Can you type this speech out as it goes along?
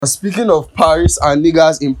Speaking of Paris and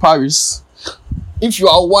niggas in Paris, if you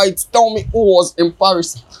are white, tell me who was in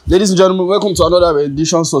Paris. Ladies and gentlemen, welcome to another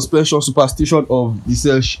edition, suspension, superstition of the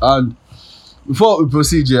search. And before we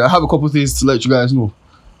proceed here, I have a couple things to let you guys know.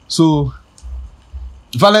 So,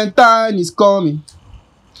 Valentine is coming.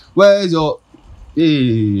 Where's your... Hey.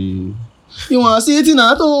 You want sitting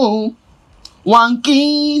at home,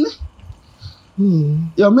 wanking.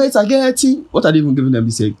 Your mates are getting... What are they even giving them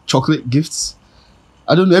this year? Chocolate gifts?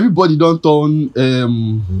 I don't know. Everybody don't turn...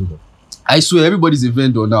 I swear, everybody's a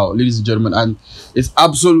vendor now, ladies and gentlemen, and it's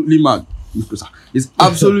absolutely mad. It's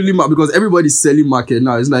absolutely mad because everybody's selling market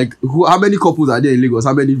now. It's like, how many couples are there in Lagos?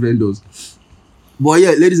 How many vendors? But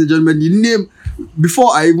yeah, ladies and gentlemen, the name,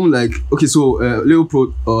 before I even like, okay, so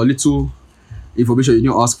little information you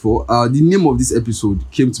didn't ask for. The name of this episode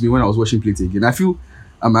came to me when I was watching Play again. I feel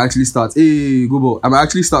I might actually start,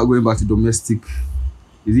 going back to domestic,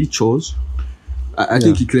 is it chores? I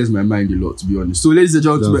think it clears my mind a lot, to be honest. So, ladies and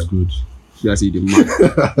gentlemen, that's good. Yeah, I see the man.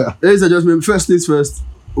 Ladies and gentlemen, first things first,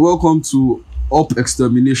 welcome to Up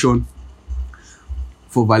Extermination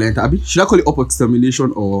for Valentine. Should I call it Up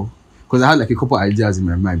Extermination or... Because I had like a couple ideas in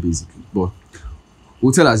my mind, basically. But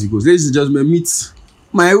we'll tell as it goes. Ladies and gentlemen, meet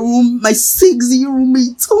my sexy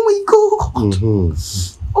roommate. Oh my God.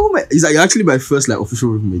 Mm-hmm. Oh my... It's like actually my first like official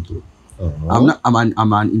roommate. I'm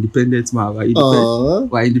an independent man.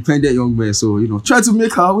 We're independent young men, so try to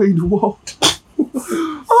make our way in the world.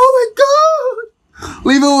 Oh my God,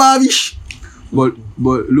 living lavish. But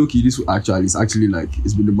look, this is actually like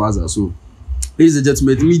it's been the mazza. So, ladies and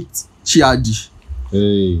gentlemen, meet Chiadi.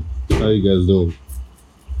 Hey, how you guys doing?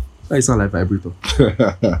 Why you sound like vibrator?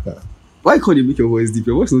 Why can't you make your voice deep?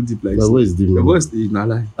 Your voice not deep like my voice deep. Your voice is not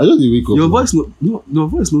like. I just wake up. Your voice not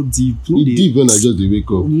deep. It's deep when I just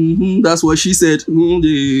wake up. That's what she said. No,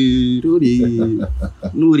 It's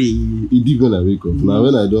deep when I wake up. Now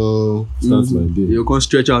when I don't start my day, you can't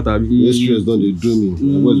stretch out. The stress don't they do me.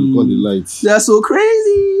 My voice will come the lights. They're so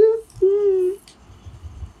crazy.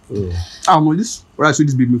 This right. So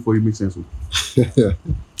this baby for you makes sense.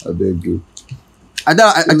 I beg you. I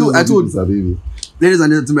told. Ladies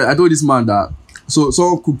and gentlemen, I told this man that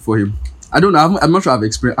someone cooked for him. I don't know. I'm not sure I've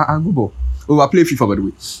experienced. Good ball. Oh, we're playing FIFA by the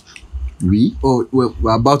way. We? Oh,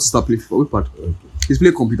 we're about to start playing FIFA. What part? Okay. He's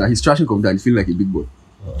playing computer. He's trashing computer. And he's feeling like a big boy.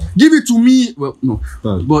 Give it to me. Well, no.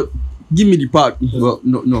 But give me the part. Well,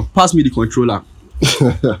 no. Pass me the controller.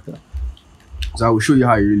 So I will show you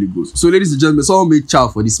how it really goes. So, ladies and gentlemen, someone made chow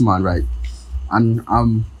for this man, right? And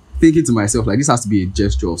I'm thinking to myself, like, this has to be a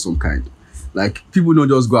gesture of some kind. Like, people don't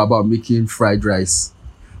just go about making fried rice.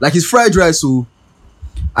 Like, it's fried rice, so...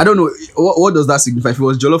 I don't know, what does that signify? If it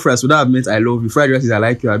was jollof rice, would that have meant I love you? Fried rice is I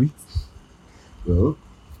like you, Abby? Well,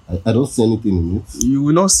 I don't see anything in it. You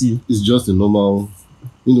will not see. It's just a normal...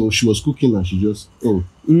 she was cooking and she just...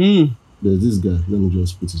 There's this guy. Let me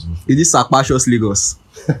just put his off. Is this Sakpashos Lagos?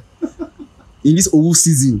 In this old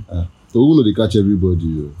season. So who know they catch everybody?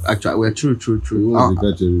 Yo? Actually, well, true. Who know they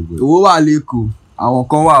catch everybody?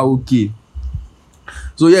 Okay.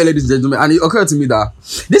 So yeah, ladies and gentlemen, and it occurred to me that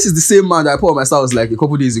this is the same man that I put on my stars like a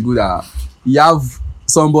couple days ago that you have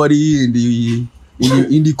somebody in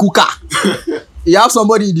the cooker. You have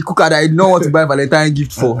somebody in the cooker that I don't want to buy Valentine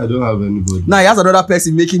gift for. I don't have anybody. Now he has another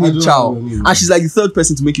person making him chow, and she's like the third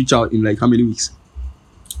person to make you chow in like how many weeks?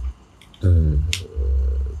 2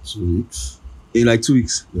 weeks. In like 2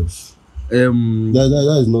 weeks. Yes.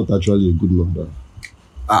 That is not actually a good number.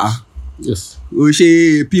 Yes.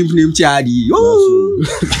 She pimp name Chiadi. Oh,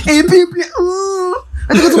 hey pimp name.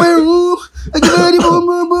 I go to my room. I get ready, boom.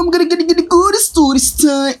 I'm gonna get the good story this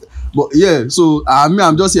time. But yeah, so I'm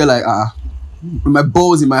just here like with my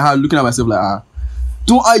balls in my hand, looking at myself like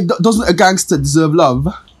doesn't a gangster deserve love?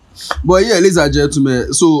 But yeah, ladies and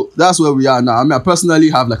gentlemen, so that's where we are now. I mean, I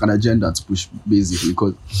personally have like an agenda to push basically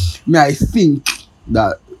because I think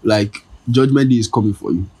that like Judgment Day is coming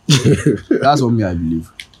for you. That's what I believe.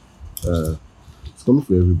 It's coming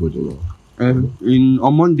for everybody now.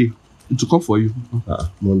 On Monday, it will come for you.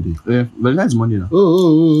 Monday. Yeah, but that's Monday now.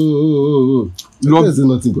 Oh. There's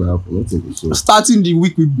nothing going to happen. Nothing will so. Starting the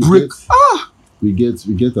week, we break. We get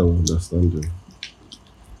our understanding.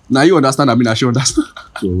 Now you understand. I mean, I should understand.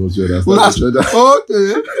 So what's your understanding?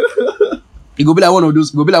 Okay. It go be like one of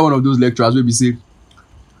those lecturers where we say,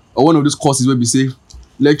 or one of those courses where we say,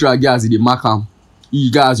 lecturer guys they mark them. You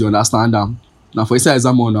guys you understand them. Now for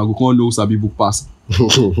exam I go come know sabi book pass.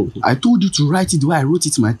 I told you to write it the way I wrote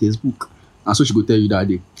it in my textbook. And so she go tell you that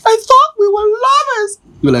day. I thought we were lovers.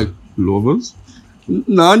 You're like, lovers?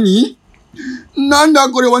 Nani? Nanda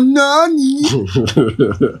Korewa Nani?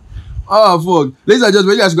 Oh fuck. Ladies and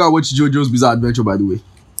gentlemen, you guys go and watch JoJo's Bizarre Adventure, by the way.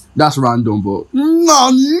 That's random, but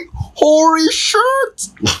Nani, holy shit!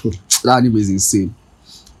 That anime is insane.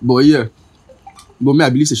 But yeah, but me, I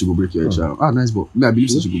believe she go break your head. Nice, but me, I believe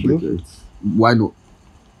she go break your head. Why not?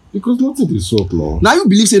 Because nothing dey sup now. Now you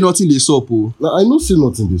believe say nothing dey sup, oh. Now I know say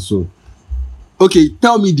nothing dey sup. Okay,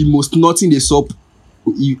 tell me the most nothing dey sup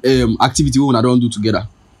activity we una don do together.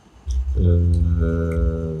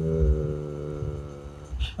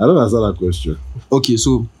 I don't answer that question. Okay,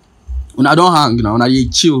 so una don hang now, una dey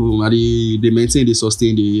chill, una dey maintain, dey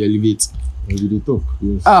sustain, dey elevate. We dey talk,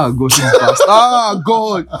 yes. God, so fast.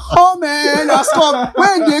 God. Oh man, has come.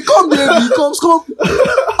 When they come, they become scum.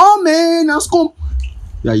 Oh man, has come.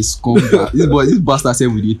 Yeah, he's scum. This bastard said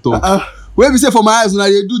we dey talk. When we say for my eyes, now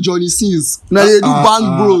they do Johnny Sins. Now they do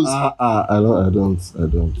Bang Bros. I don't.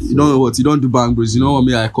 You don't know what? You don't do Bang Bros. You know what?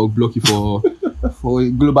 Me, I cock block you for a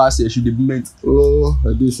global session. They meant. Oh,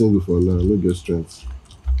 I did single for now. No get strength.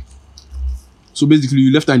 So basically,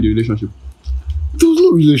 you left her in the relationship. There was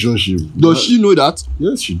no relationship. Does she know that?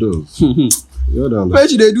 Yes, she does. When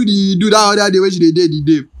she they do that other day, when she they did the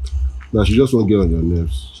day. Now she just won't get on your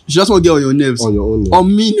nerves. She just won't get on your nerves. On your own nerves.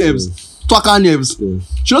 On me nerves. Yes. Twaka nerves.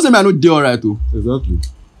 Yes. She don't say me I know they alright too. Exactly.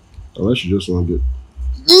 And why she just won't get.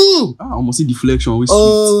 I almost see deflection. We sweet.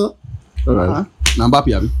 Alright. Now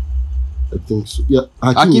Mbappe, abi? I think so. Yeah.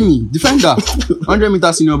 Hakimi, defender. 100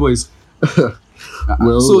 meter senior boys.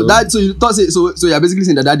 Well, so you thought so you're basically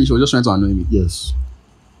saying that daddy she was just trying to annoy me. Yes.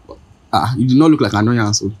 You did not look like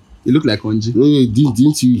annoyance, so you look like Onji.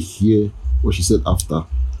 Didn't you hear what she said after?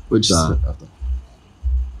 What she said after?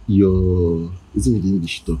 Isn't it the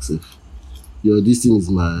English talk safe? This thing is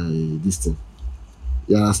my this thing.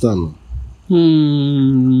 You understand? No?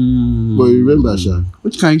 But you remember, Sha?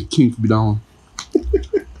 Which kind of kink be that one?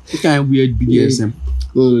 What kind of weird BDSM?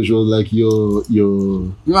 No, she was like your.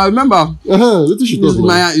 I remember. What did she talk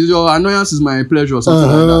about? Your annoyance is my pleasure or something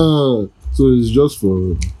like that. So it's just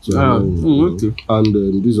for. Okay.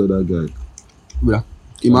 And this other guy. Yeah.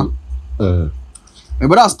 Ima.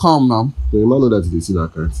 But that's calm now. So you might know that they see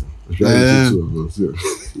that kind of thing.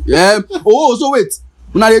 Yeah. Oh, so wait.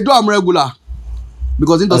 When they do I'm regular.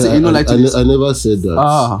 Because it doesn't, you know, like this. I never said that.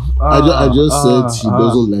 I just said he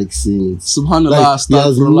doesn't like saying it. Subhanallah, like, he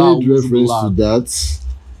has made reference to that.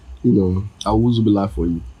 You know. I will be live for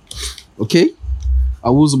you. Okay? I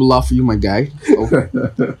will be live for you, my guy.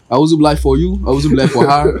 I will be live for you. I will be live for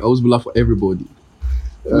her. I will be live for everybody.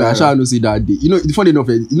 I shall not say that day. You know, the funny enough,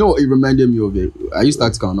 you know what it reminded me of it? I used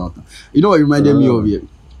tactical now. You know what it reminded me of it?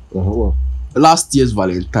 Last year's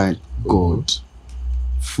Valentine. God.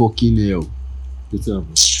 Fucking hell. It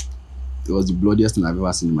was the bloodiest thing I've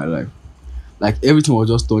ever seen in my life. Like everything was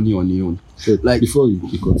just turning on its own. Like before you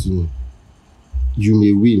continue, you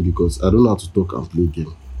may win because I don't know how to talk and play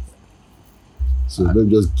game. So let me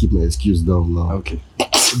just keep my excuse down now. Okay.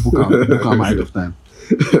 Book am ahead of time.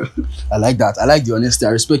 I like that. I like the honesty. I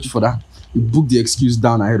respect you for that. You book the excuse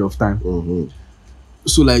down ahead of time.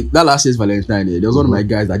 So like that last year's Valentine, there was one of my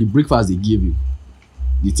guys that the breakfast they gave you,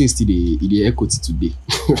 the thing still they echo till today.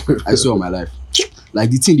 I saw my life. Like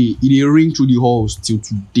the thing they ring through the halls till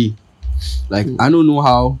today. Like I don't know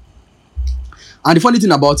how. And the funny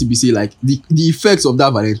thing about it be say like the effects of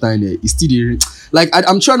that Valentine is still the like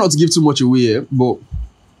I'm trying not to give too much away, but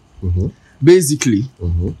basically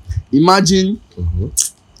imagine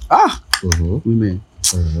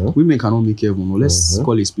women cannot make heaven. No, let's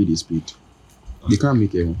call it speed. They can't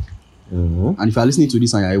make heaven. And if you're listening to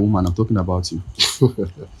this and you're a woman, I'm talking about you.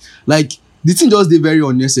 Like the thing just did very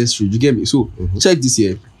unnecessary. You get me? So check this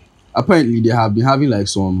here. Apparently they have been having like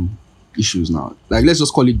some issues now. Like let's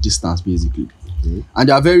just call it distance basically. And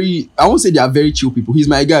they are very, I won't say they are very chill people. He's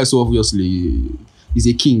my guy, so obviously he's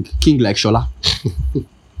a king like Shola.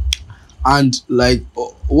 And like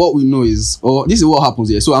what we know is, this is what happens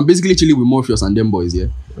here. So I'm basically chilling with Morpheus and them boys here.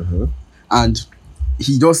 And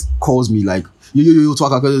he just calls me like, yo,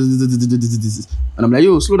 talk. And I'm like,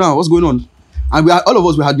 yo, slow down, what's going on? And all of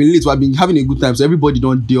us, we had been late, we had been having a good time, so everybody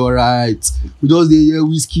don't do alright. We just hear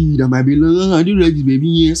whiskey, that might be like, I didn't ready, baby,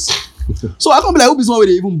 yes. So I can't be like, hope it's not where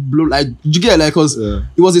they even blow, like, you get like, because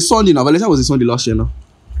it was a Sunday now, Valentine was a Sunday last year now.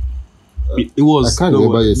 It was. I can't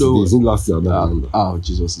remember yesterday, it's in last year, I don't remember. Oh,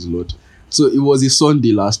 Jesus is Lord. So it was a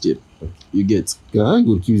Sunday last year, you get. Yeah, I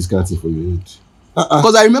go keep this kind of thing for your head.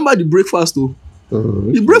 Because I remember the breakfast though.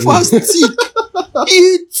 The breakfast thick.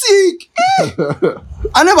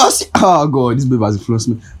 I never see. Oh God, this babe has influenced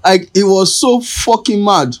me. Like it was so fucking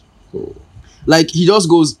mad. Like he just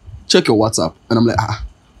goes, check your WhatsApp, and I'm like,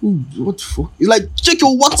 what the fuck? He's like, check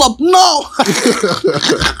your WhatsApp now.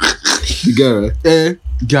 The guy, right?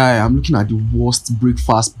 Guy, I'm looking at the worst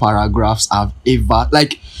breakfast paragraphs I've ever.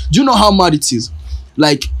 Like, do you know how mad it is?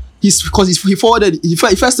 Like he forwarded. He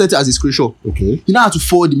first sent it as a screenshot. Okay. He now had to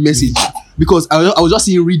forward the message because I was just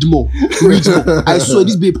saying read more. I saw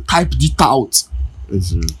this babe typed it out.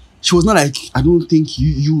 She was not like, I don't think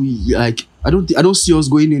you like. I don't see us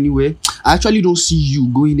going anywhere. I actually don't see you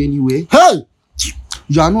going anywhere. Hey,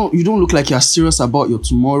 you don't look like you're serious about your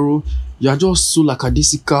tomorrow. You're just so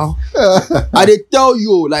lackadaisical. I they tell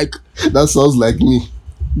you, like, that sounds like me.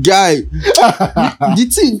 Guy, the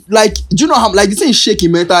thing, like, do you know how, like, the thing is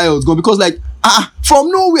shaking mental health gone because, like, from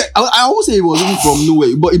nowhere, I won't say it was even from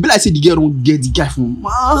nowhere, but it be like say the girl don't get the guy from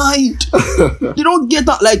mind. They don't get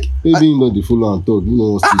that, like, maybe you know the follow and talk, you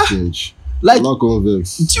know what's to change. Like, I'm not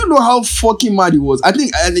convex. do you know how fucking mad he was? I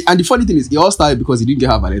think, and the funny thing is, it all started because he didn't get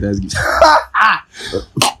her Valentine's gift.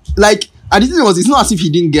 Like, and the thing was, it's not as if he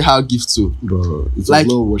didn't get her gift too. Bro, it's like,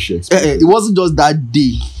 not what she expected. It wasn't just that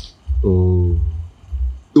day. Oh.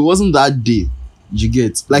 It wasn't that day. You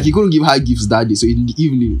get, like, he couldn't give her gifts that day, so in the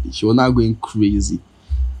evening she was now going crazy.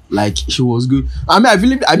 Like, she was good. I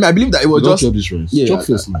believe that it was just. Chop this rice. Yeah, chop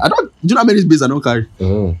first. I don't. Do you know how many bases I don't carry?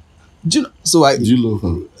 Uh-huh. Do you know? So Do you love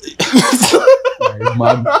her? Yeah,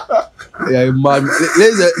 mad. Yeah, mad.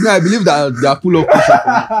 I believe that they are full of push up.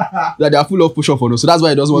 That they are full of push up for us. So that's why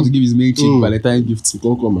he doesn't want to give his main chick Valentine gifts.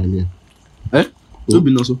 Don't come my name. Don't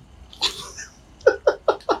be no so.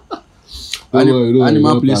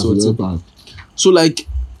 Animal place or something. So like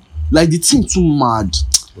the thing too mad.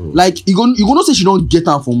 Like you gonna say she don't get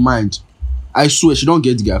her from mind. I swear she don't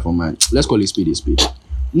get the guy from mind. Let's call it spade a spade.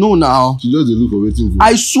 No, now. She just look for waiting.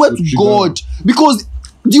 I swear to God, because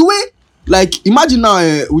the way, like, imagine now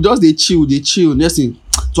we just they chill. Next thing,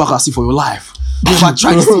 talk and see for your life. Never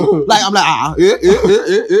try to see. Like I'm like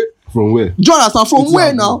From where? Do you understand? From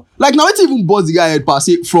where now? Like now, it's even buzz the guy head pass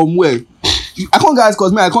it from where? I can't guys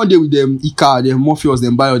cause me I can't deal with them Ika, them Morpheus,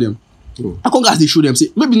 them Bio them. I can't guys they show them say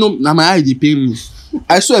maybe no now my eye they pay me.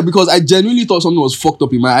 I swear because I genuinely thought something was fucked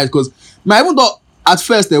up in my eyes because I even thought at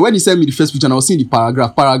first when he sent me the first picture and I was seeing the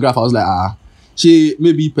paragraph I was like she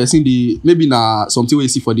maybe person maybe na something we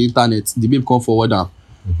see for the internet the babe come forward now.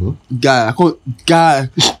 Guy,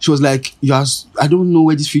 she was like, I don't know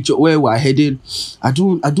where we're headed. I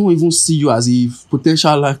don't even see you as a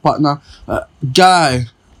potential life partner. Guy,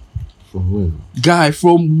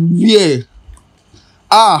 from where?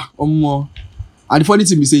 And the funny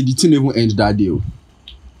thing is say the thing even end that day.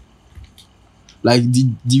 Like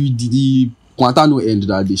the Quanta no end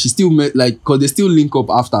that day. She still met like cause they still link up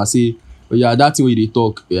after say, oh yeah, that thing where they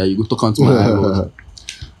talk, yeah, you go talk onto my eyebrows.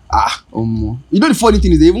 You know the funny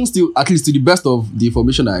thing is they even still, at least to the best of the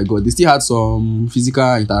information that I got, they still had some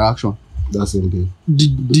physical interaction. That's okay.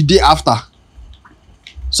 The day after.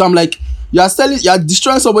 So I'm like, you're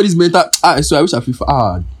destroying somebody's mental. So I wish I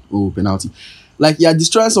feel penalty. Like you're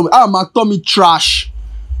destroying somebody. McTommy trash.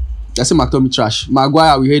 I say McTommy trash.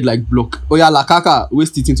 Maguire we heard like block. Oh yeah, Lakaka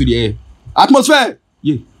waste it into the air. Atmosphere.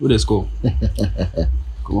 Yeah, what they score?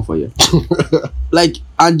 Come on for you. Like,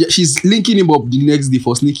 and she's linking him up the next day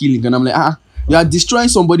for sneaky link, and I'm like, you are destroying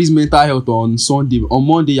somebody's mental health on Sunday. On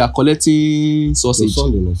Monday, you are collecting sausage.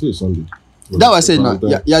 Sunday. That was I said now.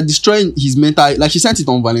 You are destroying his mental. Like she sent it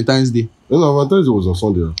on Valentine's Day. No, Valentine's Day was on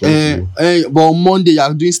Sunday. But on Monday, you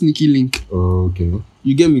are doing sneaky link. Okay.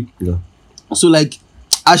 You get me? Yeah. So like,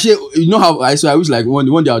 actually, you know how I wish like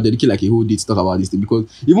one day I'll dedicate like a whole day to talk about this thing because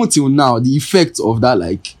even till now, the effect of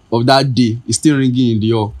that day is still ringing in the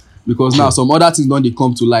ear because now some other things don't they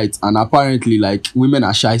come to light and apparently like women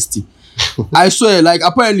are shysty. I swear, like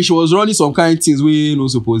apparently she was running some kind of things we no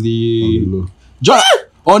suppose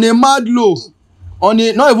on a mad low. Not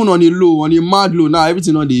even on a low, on a mad low. Now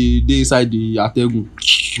everything on the day inside the Ategu.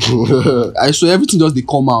 I swear everything just they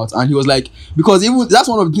come out and he was like, because even that's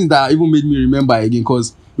one of the things that even made me remember again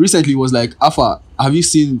because recently it was like, Alpha, have you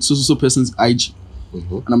seen so person's IG?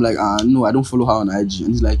 And I'm like, no, I don't follow her on IG.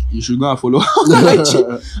 And he's like, you should go and follow her on IG.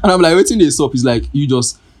 And I'm like, waiting this up. He's like, you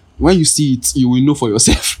just, when you see it, you will know for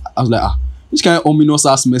yourself. I was like, which kind of ominous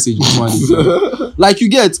ass message this one is? Like you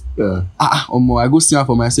get, I go see her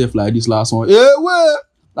for myself like this last one. Wait.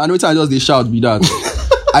 And every time I just they shout be that.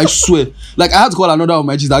 I swear. Like I had to call another of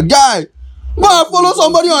my G's that guy. I follow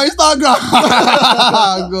somebody on Instagram.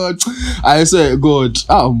 God. I swear, God.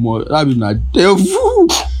 That be not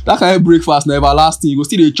that kind of breakfast never lasting. You go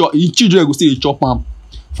still the chop. Children go still the chop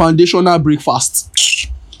foundational breakfast.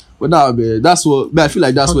 But now, that's what. But I feel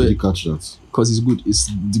like that's where. How did you catch that? Because it's good. It's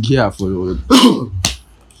the gear for.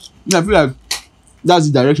 Yeah, I feel like that's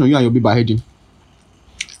the direction you and your babe are heading.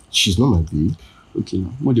 She's not my babe. Okay, now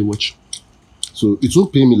what they watch. So it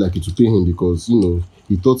won't pay me like it will pay him because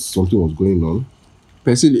he thought something was going on.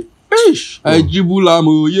 Personally, I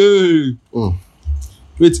dribble yeah.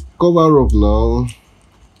 Wait, cover up now.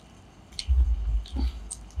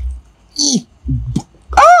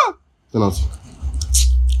 Penalty.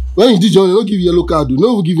 When you did John, they don't give you yellow card, they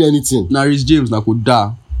don't give you anything. Now Rich James na could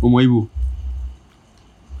die. Omoibo.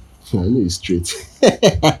 I know it's straight.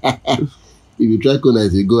 If you try corner,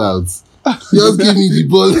 they go out. Just give me the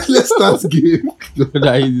ball. Let's start game.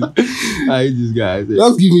 I hate this guy.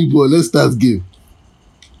 Just give me the ball. Let's start game.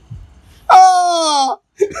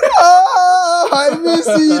 I miss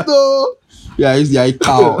it though. Yeah, he's a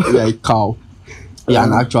cow. Yeah, a cow. Yeah,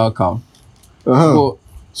 an actual cow. But,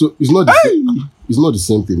 so it's not the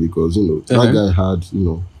same thing because that guy had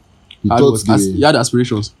he had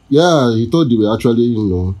aspirations. Yeah, he thought they were actually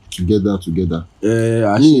together.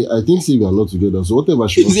 I think say we are not together. So whatever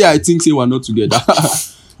she wants. I think say we are not together.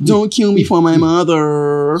 Don't kill me for my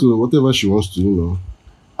mother. So whatever she wants to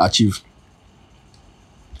achieve.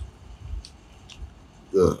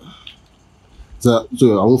 So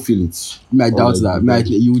I won't feel it. I doubt that.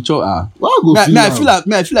 You will try. I feel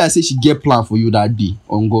like I say she get plan for you that day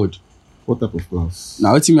on God. What type of plans?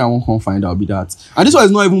 Now, what thing I won't come find out be that. And this one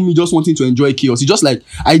is not even me just wanting to enjoy chaos. It's just like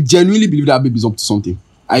I genuinely believe that baby's up to something.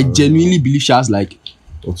 I genuinely believe she has like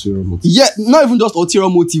ulterior motive. Yeah, not even just ulterior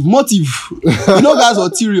motive. Guys,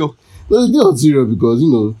 ulterior. No, it's not ulterior because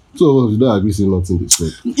two of us don't agree saying nothing this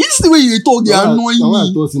way. It's the way you talk, they annoy me.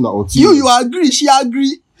 You agree, she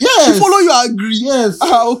agree. Yes. She follow you agree. Yes.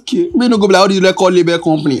 Okay. We no go be like, how do you record label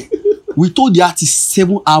company? We told the artist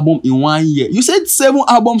 7 albums in 1 year. You said 7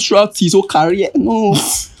 albums throughout his whole career. No.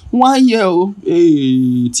 1 year.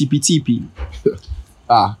 Hey, TP.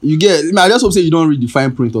 You get. I just hope say you don't read the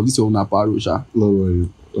fine print of this your own apparel, sha. No worry.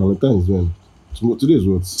 Valentine is when? Today is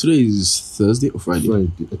what? Today is Thursday or Friday?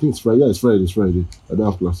 Friday. I think it's Friday. Yeah, it's Friday. I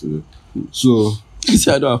don't have plans today. So. You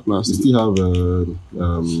say I don't have plans today. You still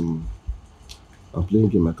have I'm playing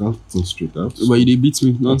game. I can't think straight out. But you did beat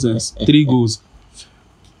me. Nonsense. 3 goals.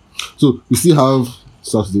 So we still have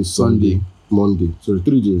Saturday, Sunday, Monday. Sorry,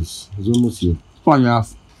 3 days. It's almost here.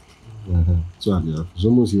 1.5. 2.5. It's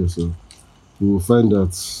almost here. So we will find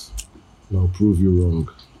that. And I'll prove you wrong.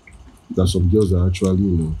 That some girls are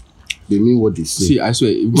actually, they mean what they say. See, I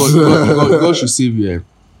swear, God should save you.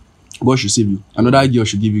 God should save you. Another girl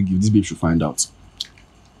should give you gift. This babe should find out.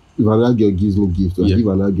 If another girl gives me gift, I give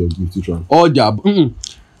another girl gift to try. All their But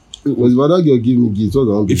if another girl give me gift, what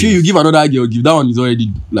do I if you give another girl gift, that one is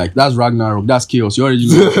already like that's Ragnarok, that's chaos. You already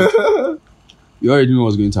know. You already know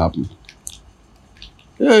what's going to happen.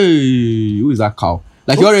 Hey, who is that cow?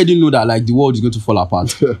 Like you already know that like the world is going to fall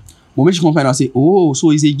apart. But when she come find out, say, oh,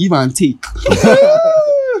 so it's a give and take.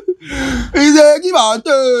 It's a give and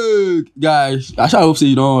take, guys. I shall hope say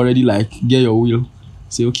you don't already like get your will.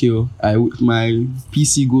 Say okay, my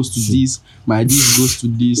PC goes to this, my this goes to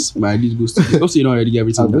this, my this goes to this. Also, you don't already get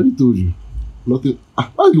everything. I've already told you. Nothing.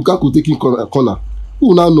 Why Lukaku taking corner?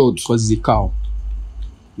 Who now nod? Because he's a cow.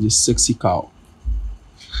 He's a sexy cow.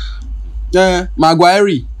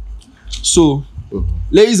 Maguire. So,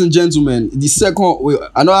 ladies and gentlemen,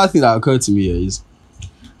 another thing that occurred to me here is,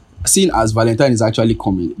 seeing as Valentine is actually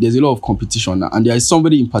coming, there's a lot of competition now, and there is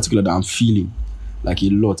somebody in particular that I'm feeling like a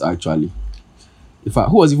lot actually.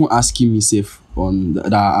 Who was even asking me safe on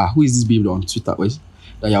that who is this baby on Twitter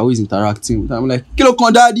that you're always interacting with? I'm like, Kilo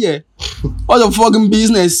Kondadi, what's the fucking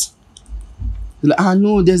business? They're like,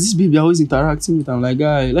 no, there's this baby you're always interacting with. I'm like,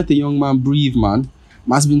 guy, let the young man breathe, man.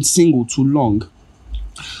 Must been single too long.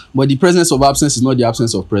 But the presence of absence is not the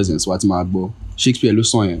absence of presence. What my boy Shakespeare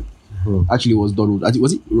Lusson actually was done with.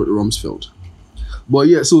 Was it Rumsfeld? But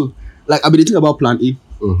yeah, so like I've been thinking about Plan A,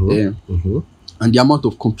 and the amount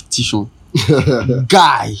of competition.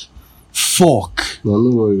 Guy, fuck. No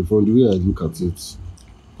worry. From the way I look at it,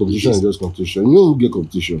 competition is just competition. You don't get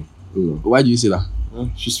competition. Why do you say that?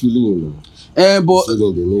 She's feeling you but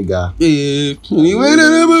feeling the nigga.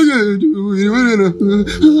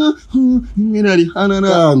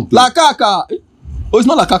 La Kaka. Oh, it's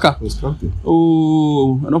not La Kaka. It's Kante.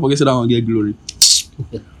 Oh, I don't forget that one get glory.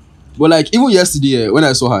 But like even yesterday when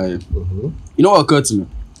I saw her, you know what occurred to me?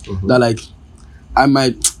 That like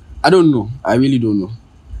I don't know. I really don't know.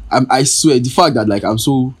 I swear the fact that like I'm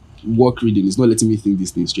so work reading is not letting me think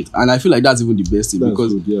this thing straight, and I feel like that's even the best thing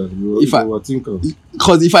because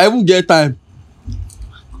if I even get time,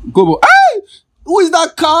 go. Hey, who is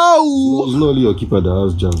that cow? No, it's not only your keeper that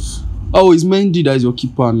has jazz. Oh, it's Mendy that is your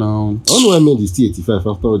keeper now. I don't know why Mendy is still 85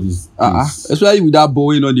 after all this. Especially with that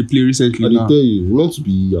boy on the play recently. I tell you, it's meant to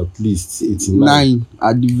be at least 89. 9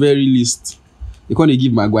 at the very least. They can't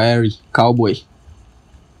give Maguire cowboy.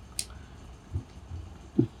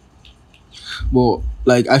 But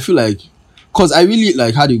like I feel like, cause I really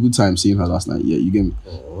like had a good time seeing her last night. Yeah, you get me.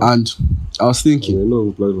 And I was thinking, no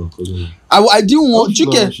reply for calling. I didn't want. She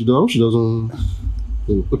doesn't.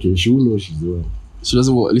 Okay, she will know she's the one. She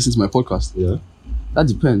doesn't listen to my podcast. Yeah. That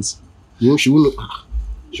depends. She will know.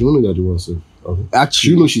 She will know you're the one, sir. Okay. Actually,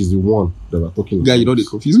 She will know she's the one that we're talking about. guy, you know they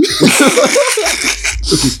confuse me.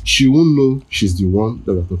 Okay, she won't know she's the one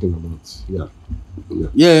that we're talking about. Yeah.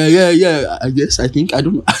 Yeah. I guess. I think. I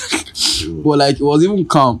don't know. But like, it was even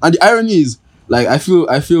calm. And the irony is, like, I feel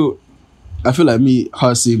like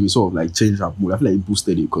her saying me sort of like changed her mood. I feel like it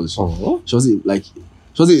boosted it because she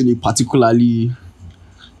wasn't in a particularly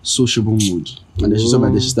sociable mood. And then she saw me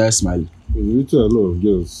and then she started smiling. You tell a lot of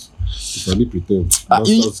girls. If I did pretend. Now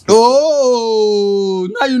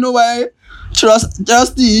you know why trust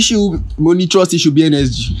the issue, money trust issue be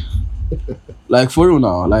NSG. Like for real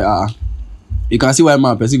now, like you can see why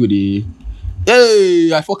man person go the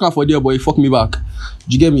hey, I fuck her for there, but he fuck me back. Do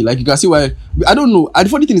you get me? Like you can see why. I don't know. And the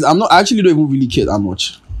funny thing is, I actually don't even really care that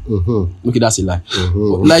much. Okay, that's a lie.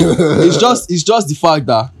 But, like it's just the fact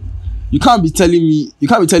that you can't be telling me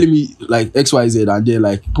like XYZ and then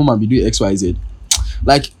like come and be doing XYZ.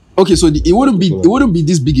 Like okay, so it wouldn't be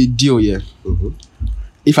this big a deal, yeah.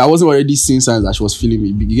 If I wasn't already seeing signs that she was feeling me,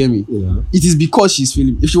 you get me? Yeah. It is because she's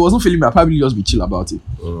feeling me. If she wasn't feeling me, I'd probably just be chill about it.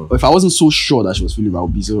 But if I wasn't so sure that she was feeling me, I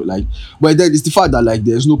would be so like. But then it's the fact that like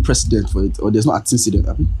there's no precedent for it, or there's no antecedent.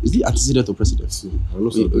 I mean, is it antecedent or precedent?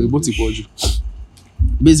 Both equal.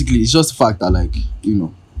 Basically, it's just the fact that like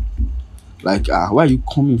like where are you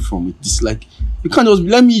coming from with this? Like you can't just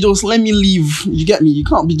let me leave. You get me? You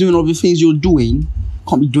can't be doing all the things you're doing.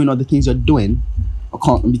 Can't be doing all the things you're doing. Or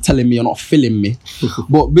can't be telling me you're not feeling me.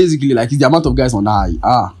 But basically, like it's the amount of guys on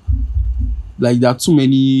that like there are too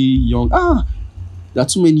many young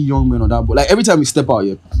men on that. But like every time you step out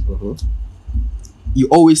here, you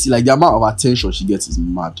always see like the amount of attention she gets is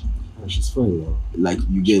mad. She's fine now. Like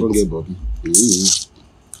you get. She can't get Bobby.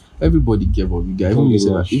 Everybody get Bobby, guy. Even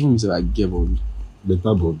me say I get Bobby.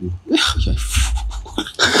 Better Bobby.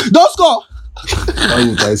 Don't score. Why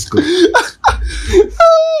would I score?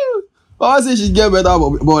 I say she get better,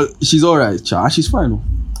 but she's alright, cha. She's fine, no?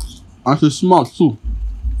 And she's smart too.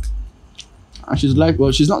 And she's like,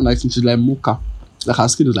 well, she's not nice, she's like mocha. Like her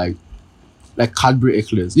skin is like Cadbury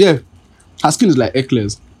eclairs. Yeah, her skin is like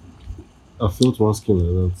eclairs. I felt one skin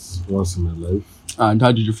like that once in my life. And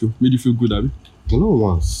how did you feel? Made you feel good, Abby? You know,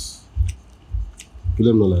 once. You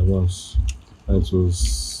let me know like once. And it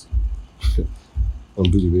was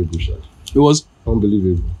unbelievable, sha. It was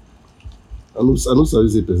unbelievable. I know say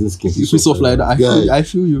person's skin you feel soft like that. I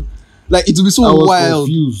feel you. Like it will be so I was wild.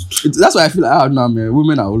 Confused. That's why I feel like nah, man,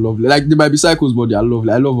 women are all lovely. Like they might be psychos, but they are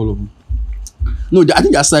lovely. I love all of them. No, I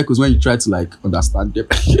think they're psychos when you try to like understand them.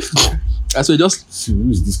 I swear, just see who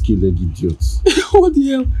is this kid-leg idiot? What the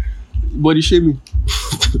hell? Body shaming.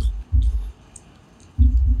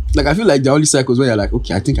 Like I feel like they're only psychos when you're like,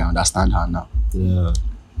 okay, I think I understand her now. Yeah.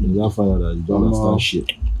 You now find out that you don't understand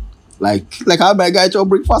shit. Like how my guy chop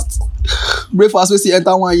breakfast. Breakfast we see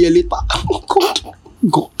enter 1 year later.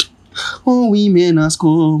 God. Oh, women has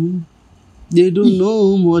come. They don't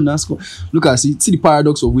know more than scum. Look at see the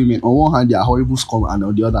paradox of women. On one hand, they are horrible scum, and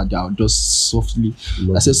on the other, they are just softly.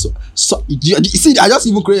 I said so. See, I just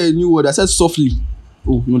even created a new word. I said softly.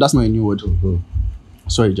 Oh no, that's not a new word.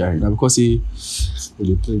 Sorry, Jerry. Now because they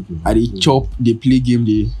play game. They chop, they play game.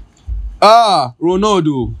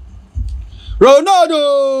 Ronaldo. Finish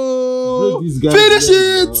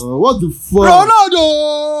it. What the fuck?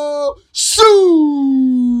 Ronaldo.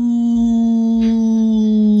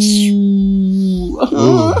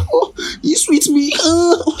 You sweet me.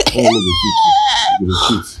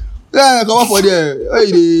 Yeah, come on for there.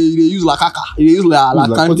 They use Lakaka. They use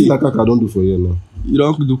Lakante. What Lakaka don't do for you now? You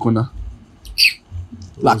don't do corner.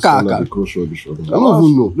 Lakaka. I don't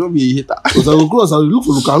even know. Don't be a hater. Because I will cross, I will look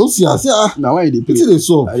for Luka. I don't see and say now why they play? They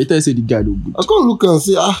saw. I tell you say the guy do good. I can't look and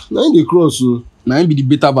say now in the cross. So now him be the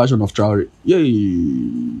beta version of Traore.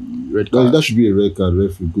 Yay. Red card. That should be a red card.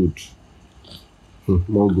 Referee good.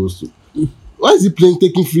 More goes to. Why is he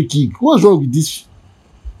taking free kick? What's wrong with this?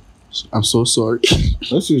 I'm so sorry.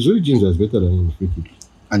 That's Zoe James is better than him in free kick.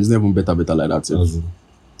 And it's never better like that. So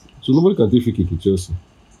nobody can take free kick with Chelsea.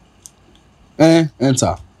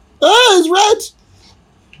 Enter. It's red.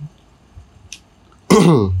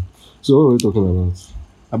 So what are we talking about?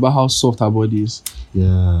 About how soft our body is.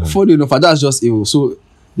 Yeah. Funny enough, that's just A. So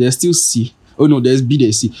there's still C. Oh no, there's B,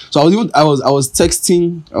 there's C. So I was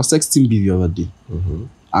texting B the other day.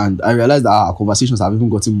 And I realized that our conversations have even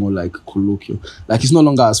gotten more like colloquial. Like it's no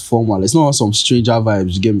longer as formal. It's not some stranger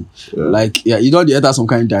vibes. You get me? Yeah. Like you don't enter some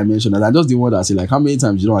kind of dimension. And I just didn't want to say like how many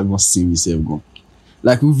times you don't even see me say go.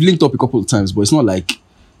 Like we've linked up a couple of times, but it's not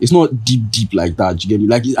deep like that. You get me?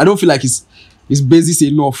 Like I don't feel like it's It's basis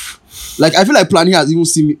enough. Like I feel like Plan A has even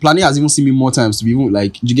seen me more times to be even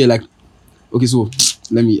like you get like okay, so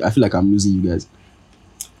I feel like I'm losing you guys.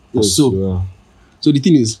 Yes, So the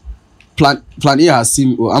thing is, Plan A has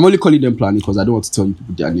seen well, I'm only calling them Plan A because I don't want to tell you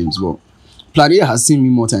people their names, but Plan A has seen me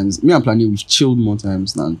more times. Me and Plan A we've chilled more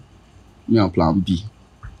times than me and Plan B.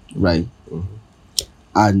 Right?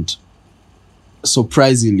 And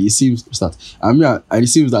surprisingly, it seems that it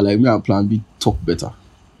seems that like me and Plan B talk better.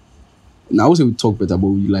 Now I would say we talk better, but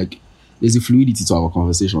we like there's a fluidity to our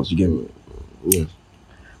conversations. You get me? Yeah.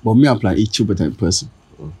 But me and Plan A chill better in person.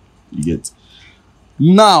 You get.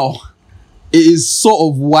 Now it is sort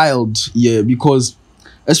of wild, yeah, because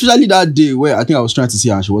especially that day where I think I was trying to see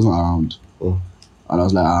her and she wasn't around, and I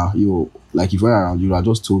was like, yo, like if you were around, you would have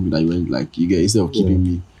just told me that you went like you get instead of keeping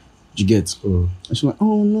me. You get? And she was like,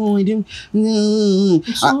 oh no, I didn't. No.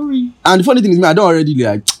 Sorry. And the funny thing is, I don't already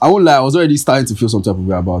like. I won't lie. I was already starting to feel some type of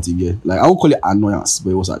way about it. Yeah, like I won't call it annoyance,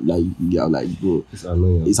 but it was like, bro, it's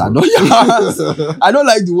annoyance. It's annoyance. I don't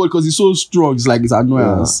like the word because it's so strong. It's like it's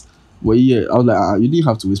annoyance. But yeah, I was like, you didn't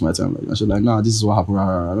have to waste my time. Like, and she was like, nah, this is what happened.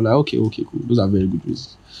 I was like, okay, cool. Those are very good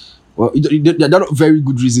reasons. Well, they're not very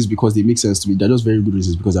good reasons because they make sense to me. They're just very good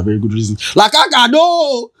reasons because they're very good reasons. Like I can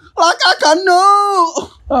know.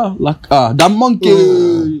 That monkey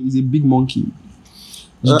is a big monkey.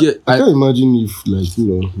 I can't imagine if like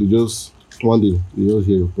they just one day they just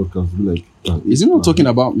hear your podcast be like, is he not talking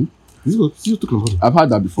about me? Is he talking about me? I've had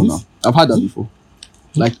that before now. I've had that before.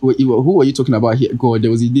 Like who were you talking about here? God,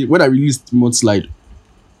 there was a day when I released Mudslide.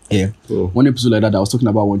 Yeah. One episode like that I was talking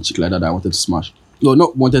about one chick like that I wanted to smash. No,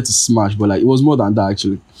 not wanted to smash, but like it was more than that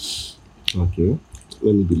actually. Okay.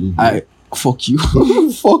 Let me believe you. Fuck you.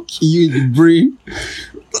 Fuck you in the brain.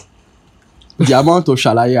 The amount of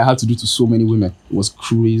shalaye I had to do to so many women was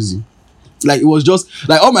crazy. Like it was just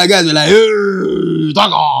like all my guys were like, hey,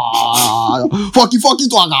 Twaga! Fuck you,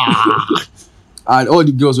 Twaga! And all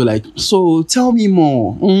the girls were like, so tell me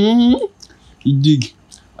more. You dig.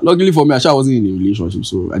 Luckily for me, I wasn't in a relationship,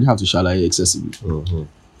 so I didn't have to shalaye excessively.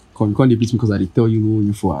 Can't they beat me because I did tell you no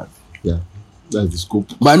info. Yeah. That's the scope.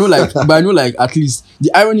 But I know like at least the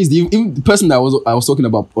irony is even the person that I was talking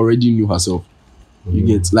about already knew herself. You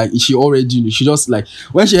get like she already knew. She just like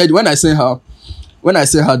when I sent her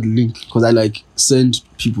the link because I like send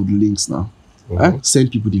people the links now. Send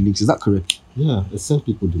people the links. Is that correct? Yeah, I send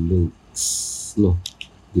people the links. No,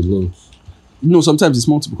 the link. No, sometimes it's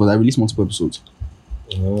multiple because I release multiple episodes.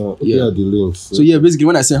 The links. So yeah, basically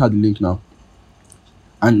when I sent her the link now.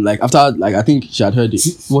 And like after like I think she had heard it.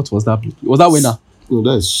 What was that? Was that winner? No,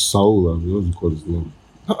 that is Saul. What do you call his name?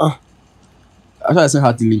 After I sent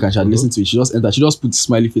her the link and she had listened to it, she just entered. She just put a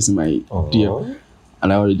smiley face in my DM.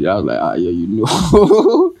 And I was like, yeah, you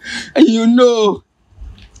know. You know.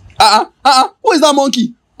 Who is that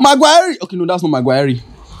monkey? Maguire. Okay, no, that's not Maguire.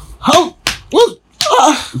 How? What?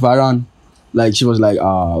 Varan. Like she was like,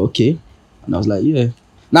 okay. And I was like, yeah.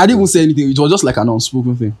 Now I didn't even say anything. It was just like an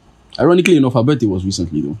unspoken thing. Ironically enough, her birthday was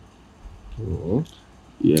recently though.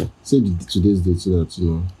 Yeah. Say today's date so that you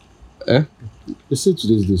know. Let's say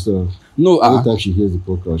today's date so that no, anytime she hears the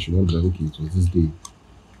podcast, she'll not be like, okay, it was this day.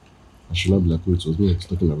 And she'll not be like, oh, it was me I was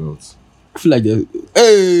talking about. I feel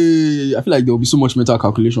like there will be so much mental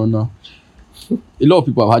calculation now. A lot of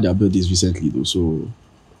people have had their birthdays recently though, so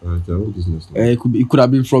their own business. It could have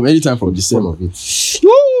been from any time from December.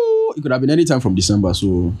 It could have been any time from December,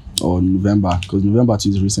 or November, because November too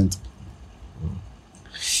is recent.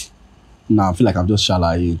 Nah, I feel like I'm just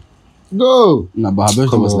shalaye. No. Nah, but her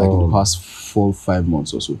birthday was like in the past 4-5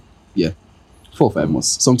 months or so. Yeah, 4 or 5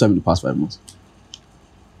 months. Sometime in the past 5 months.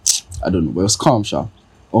 I don't know, but it was calm, sha.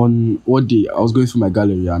 On what day I was going through my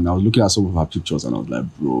gallery and I was looking at some of her pictures and I was like,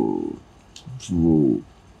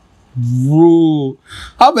 bro,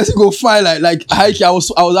 how best you go find like I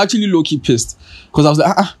was actually low key pissed because I was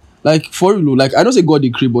like, like for you, like I don't say God the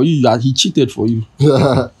crib, but he cheated for you.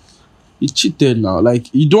 He cheated now.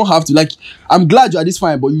 Like you don't have to. Like I'm glad you are this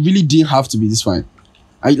fine, but you really didn't have to be this fine.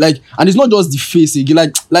 And it's not just the face.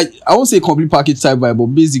 Like I won't say complete package type vibe, but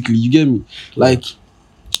basically you get me. Like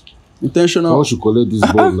intentional. Someone should collect this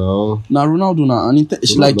ball now. Now Ronaldo now, and it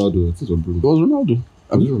was Ronaldo.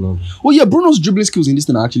 Oh yeah, Bruno's dribbling skills in this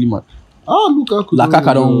thing are actually mad.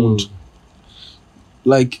 Lukaku don't want.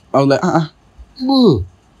 Like I was like,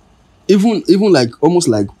 even like almost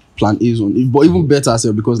like Plan A zone, but even better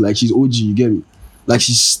self because like she's OG, you get me? Like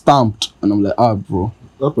she's stamped, and I'm like, bro.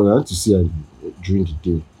 That part I had to see her during the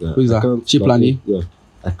day. Yeah, who is that? She Plan A? Yeah,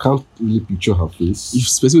 I can't really picture her face.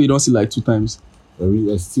 Especially you don't see like 2 times.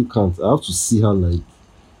 I still can't. I have to see her like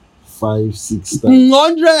 5, 6 times.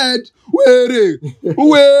 100. Where?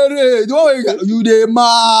 You dey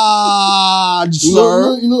mad,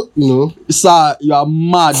 sir. You know. Sir, you are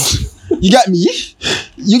mad. You get me?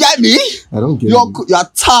 I don't get You're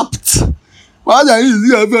tapped. Why do I need to see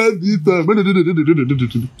your first time?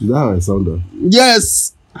 Is that how I sound?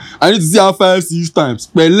 Yes. I need to see her 5, 6 times.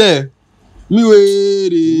 Pele. Me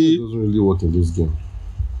wait. It doesn't really work in this game.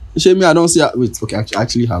 Shame me, I don't see her. Wait, okay, I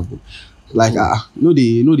actually have. Like, no,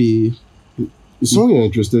 they. It's something you're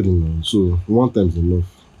interested in, man. So, one time's enough.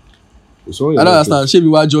 I don't understand. Shame me,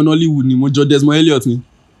 why John Hollywood ni mo John Desmond Elliot ni.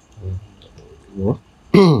 What?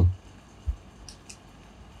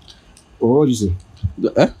 What did you say?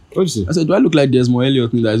 What did you say? I said, do I look like Desmond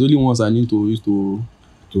Elliot? There's only once I need to use to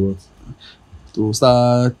what? To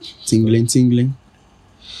start tingling.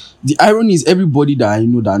 The irony is everybody that I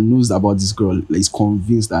know that knows about this girl is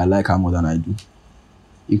convinced that I like her more than I do,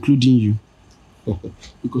 including you.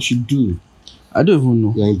 Because you do. I don't even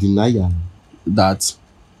know. You're in denial that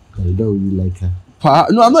you don't really like her.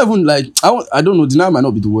 No, I'm not even like I don't know. Denial might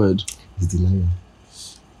not be the word. It's denial.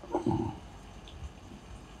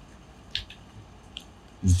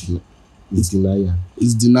 It's denial.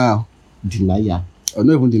 It's denial. Denial. Or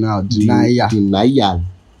not even denial. Denial. Denial.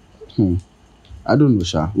 I don't know,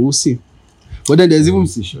 Sha. We'll see. But then there's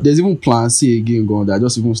even plan C again going that I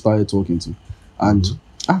just even started talking to, and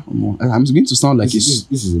I'm beginning to sound like this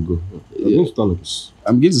is a go.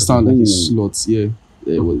 I'm beginning to sound like a slut. Yeah,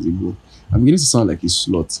 it was a go. I'm beginning to sound like a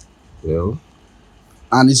slut. Well,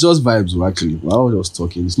 and it's just vibes. Actually, we're all just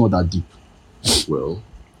talking. It's not that deep. Well,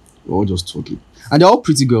 we're all just talking, and they're all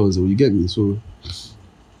pretty girls. Though, you get me? So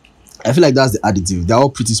I feel like that's the additive. They're all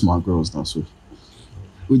pretty smart girls now. So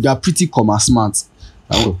they're pretty, smart. So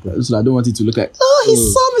I don't want it to look like, oh,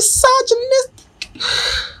 he's so misogynistic.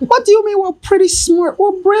 What do you mean we're pretty smart?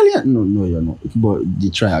 We're brilliant. No, you're not. But they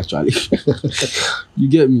try actually. You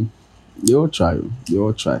get me? They all try.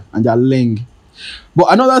 And they're leng.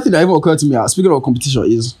 But another thing that even occurred to me, speaking of competition,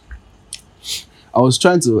 is I was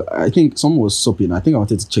trying to, I think someone was supping. I think I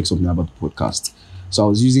wanted to check something about the podcast. So I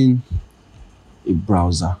was using a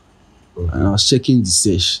browser and I was checking the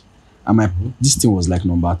search. And this thing was like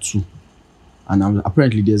number 2. And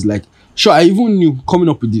apparently there's like, sure, I even knew coming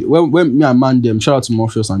up with the, when me and man them, shout out to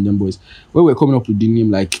Morpheus and them boys, when we were coming up with the name,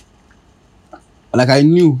 like I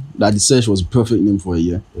knew that the search was the perfect name for a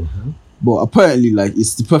year. But apparently, like,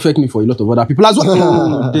 it's the perfect name for a lot of other people as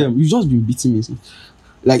well. Damn, you've just been beating me.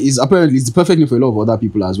 Like, it's the perfect name for a lot of other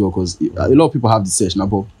people as well, because a lot of people have the search now.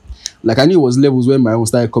 But like, I knew it was levels when my own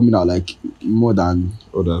started coming out like more than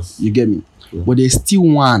others. You get me? Yeah. But there's still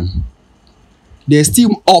one. There's still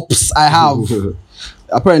Opps I have.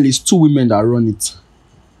 Apparently, it's 2 women that run it.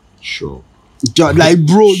 Sure. Like,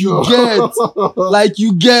 bro, you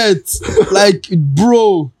get. Like,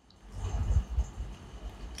 bro.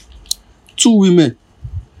 2 women.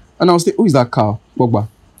 And I was thinking, who is that cow? Bogba.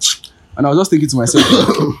 And I was just thinking to myself,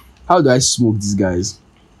 how do I smoke these guys?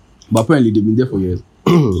 But apparently, they've been there for years.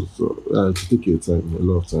 So, it take your time, a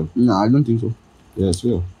lot of time. Nah, I don't think so. Yeah, it's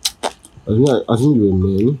real. I think you're a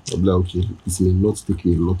man. I'll be like, okay, it may not take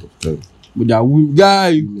you a lot of time. But they are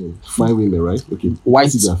guy. Fine women, right? Okay.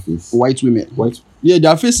 White. Their face. White women. White. Yeah,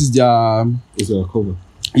 their face is their. Is their cover.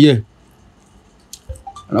 Yeah.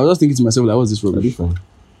 And I was just thinking to myself, like, what's this rubbish? Are they fine?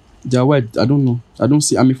 They are white. I don't know. I don't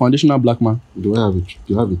see. I'm a foundational black man. Do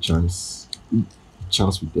you have a chance?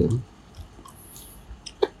 Chance with them?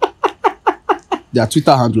 Their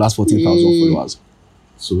Twitter handle has 14,000 followers.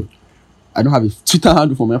 So. I don't have a Twitter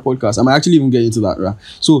handle for my podcast. I might actually even get into that, right?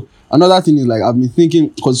 So another thing is, like, I've been thinking,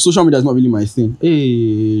 because social media is not really my thing.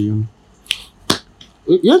 Hey.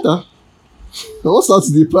 Yeah, I want to start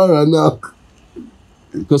the plan right now.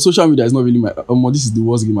 Because social media is not really my. This is the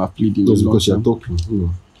worst game I've played in. Just because you're talking, you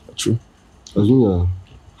know. True. As when you're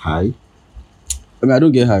high. I mean, I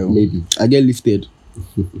don't get high. Maybe. I get lifted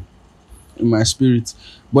in my spirit.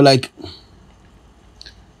 But, like,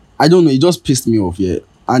 I don't know. It just pissed me off, yeah.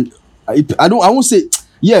 And I won't say,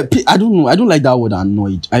 yeah, I don't know. I don't like that word,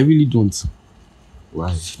 annoyed. I really don't.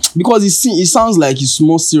 Why? Because it sounds like it's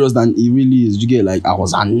more serious than it really is. You get, like, I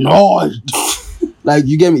was annoyed. Like,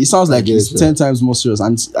 you get me? It sounds like it's 10 times more serious.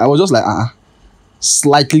 And I was just like,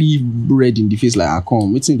 slightly red in the face, like,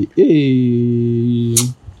 come, what's in the, hey.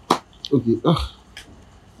 Okay.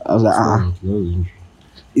 I was like,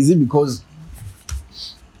 is it because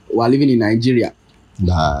we're living in Nigeria?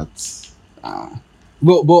 But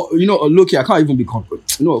you know, look here, I can't even be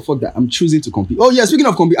compete. No, fuck that. I'm choosing to compete. Oh yeah, speaking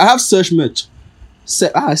of compete, I have search merch.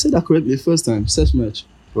 I said that correctly the first time. Search merch.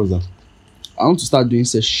 What's that? I want to start doing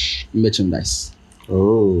search merchandise.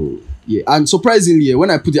 Oh. Yeah, and surprisingly, when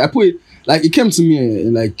I put it like it came to me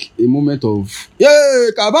in like a moment of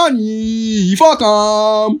Cavani, fuck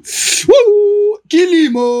him, woo, kill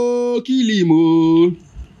him, oh.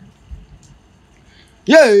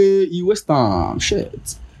 Yeah, he West Ham,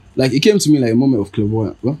 shit. Like it came to me like a moment of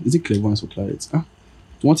clairvoyance. Well, is it clairvoyance or clarity?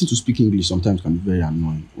 Wanting to speak English sometimes can be very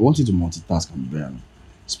annoying. Wanting to multitask can be very annoying.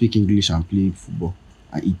 Speak English and play football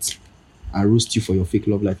and eat and roast you for your fake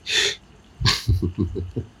love life.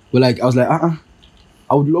 But like I was like,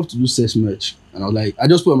 I would love to do sex merch. And I was like, I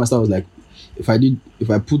just put on my style, I was like, if I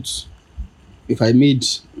made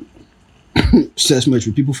sex merch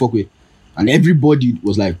with people fuck with, and everybody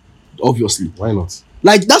was like, obviously. Why not?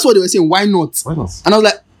 Like that's what they were saying, why not? Why not? And I was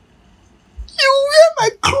like, you wear my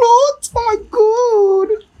clothes? Oh my god.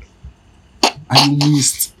 And you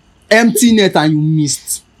missed. Empty net and you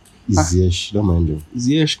missed. Ziyech, don't mind them.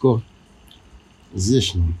 Ziyech, God.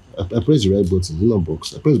 Ziyech, no. I pressed the right button, not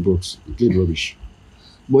box. I pressed box. It played rubbish.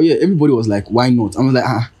 But yeah, everybody was like, why not? I was like,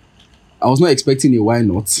 I was not expecting a why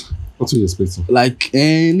not. What were you expecting? Like,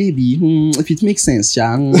 maybe, if it makes sense,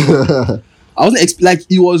 I wasn't like,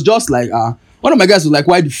 it was just like, one of my guys was like,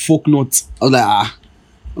 why the fuck not? I was like,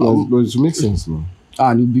 but it makes sense, man.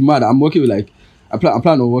 And you'll be mad. I'm working with like, I'm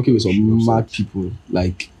planning on working with some mad people,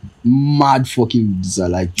 like mad fucking desire,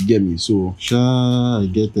 like you get me. So I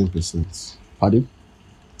get 10%. Pardon?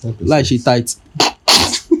 10%. Like she tight.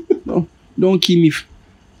 No, don't kill me.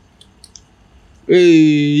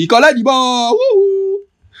 Hey, he collect the ball. Woo!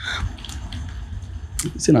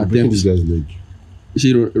 It's an attempt. This guy's leg.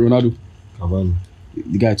 She Ronaldo. Cavani.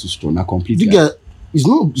 The guy too strong. Now complete. The guy is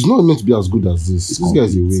not meant to be as good as this. This guy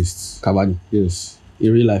is a waste. Cavani. Yes.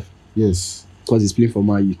 In real life. Yes. Because he's playing for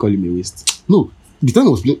Man, you call him a waste. No, the time he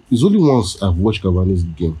was playing, it's only once I've watched Cavani's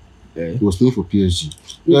game. Yeah. He was playing for PSG.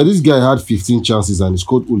 Yeah, this guy had 15 chances and he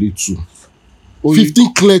scored only 2.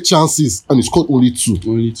 15 clear chances and he scored only 2.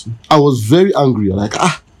 Only 2. I was very angry. I'm like,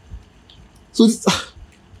 So this,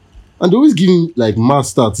 and they always give him like mad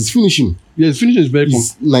stats. His finishing. Yeah, his finishing is very good.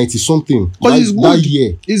 He's 90 something. Because he's good. That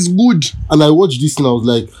year. He's good. And I watched this and I was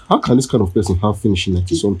like, how can this kind of person have finishing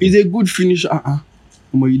 90 something? He's a good finisher.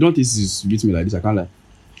 You don't think he's beat me like this, I can't lie.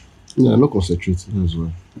 Yeah, I'm not concentrating as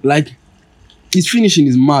well. Like, his finishing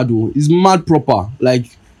is mad, though. It's mad proper.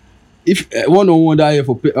 Like, if one-on-one that here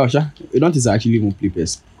for you don't think he's actually even play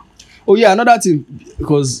PES. Oh, yeah, another thing,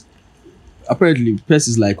 because apparently PES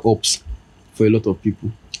is like Opps for a lot of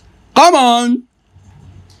people. Come on!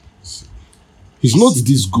 He's not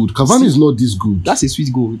this good. Cavani is not this good. That's a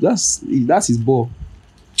sweet goal. That's his ball.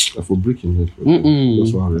 For breaking it.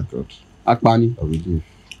 That's one record. Akpani. I believe.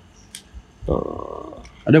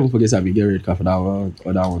 I don't even forget I will get red card for that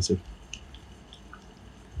one. So.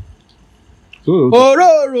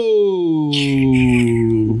 Ororo!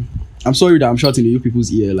 I'm sorry that I'm shouting in you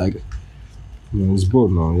people's ear. Like, no, it's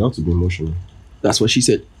bored now. You have to be emotional. That's what she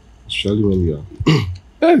said. Especially when you are.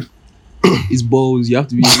 Hey. It's balls. You have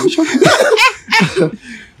to be emotional.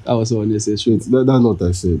 That was so unnecessary. That's not what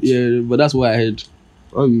I said. Yeah, but that's what I heard.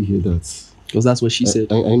 How do you hear that? Because that's what she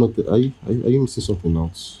said. Are you missing something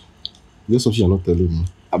out? There's something you're not telling me.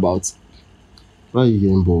 About? Why are you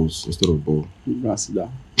hearing balls instead of ball? You're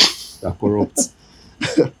corrupt.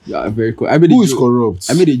 Yeah, very corrupt. Who is corrupt?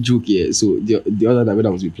 I made a joke here. So the other time when I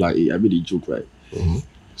was replying, I made a joke, right? Mm-hmm.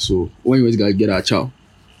 So when you was gonna get our chow.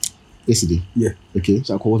 Yesterday? Yeah. Okay.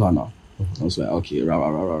 So I called her now. I was like, okay,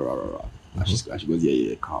 rah. And she goes,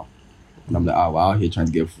 yeah, calm. And I'm like, we're out here trying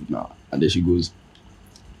to get food now. And then she goes,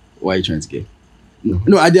 what are you trying to get?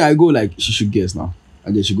 No, I go like, she should guess now.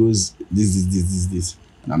 And then she goes, this.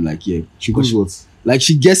 And I'm like, yeah. She goes what? Like,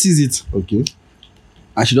 she guesses it. Okay.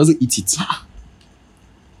 And she doesn't eat it.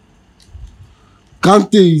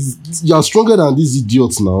 Kante, you're stronger than these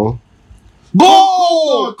idiots now.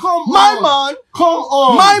 Go! Come on! My man! Come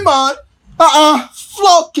on! My man!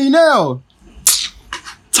 Fucking hell!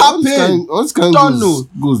 Tap in! What kind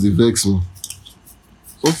of goes they vex me?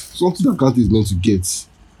 Something that Kante is meant to get.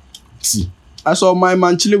 See. I saw my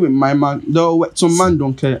man chilling with my man. Some man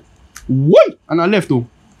don't care. What? And I left though.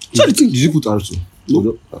 So the thing. Did you put R2?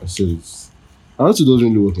 No. I said it. R2 doesn't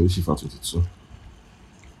really work in the FIFA 22.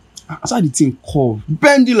 I saw the thing curve.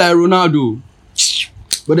 Bendy like Ronaldo.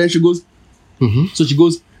 But then she goes. Mm-hmm. So she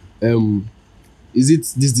goes, is it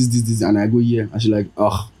this? And I go, yeah. And she's like,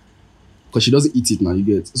 because she doesn't eat it now, you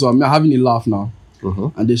get. So I'm having a laugh now.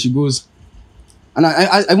 Uh-huh. And then she goes, and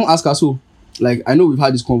I won't ask her, so, like, I know we've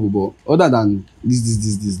had this convo, but other than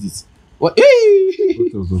this. What? Hey!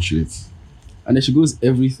 What else don't you eat? And then she goes,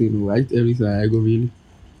 everything. I eat everything. And I go, really?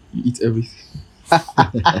 You eat everything?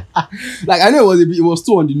 Like, I know it was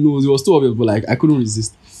too on the nose. It was too obvious, but like, I couldn't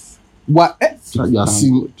resist. What? You are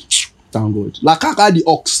seeing. Thank God. Like Kaka the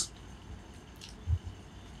ox.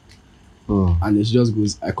 Oh. And then she just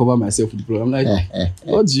goes, I cover myself with the blood. I'm like,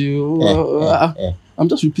 what do you? I'm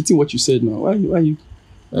just repeating what you said now. Why you? Why you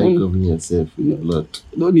covering yourself with the blood?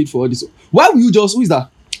 No need for all this. Why will you just? Who is that?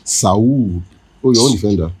 Saul. Oh, your own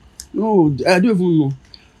defender. No, I don't even know.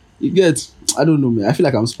 You get? I don't know, man. I feel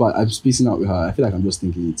like I'm spacing out with her. I feel like I'm just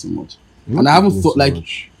thinking it too much. And I haven't thought like.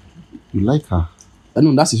 You like her? I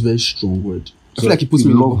know that's a very strong word. I So feel like it puts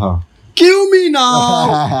me you in love her. Kill me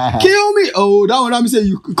now! Kill me! Oh, that one. Let me say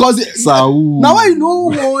you because Saul. now I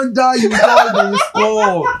no wonder you got this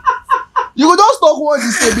score. You could just talk one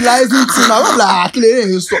destabilizing thing. I'm like,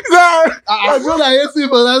 clear stop. I feel like I hate you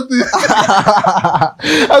for that thing.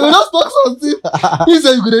 I could just talk something. He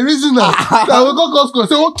said you could reason that. I will go Costco.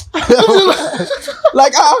 Say what?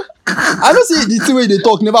 Like I don't see the thing where they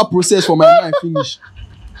talk never process for my mind finish.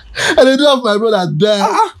 And they do have my brother there.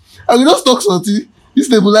 I could just talk something. He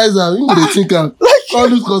stabilizer. You they think I'm Like all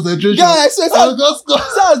lose concentration. yeah, I swear.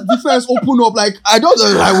 Sounds defense open up. Like I don't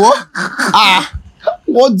know. Like what?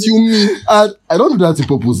 What do you mean? And I don't do that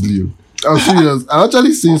purposely. I'm serious. I'm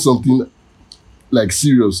actually saying something like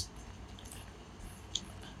serious.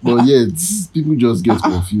 But yeah, people just get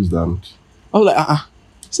confused and I was like,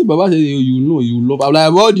 see, Baba said you know you love. I'm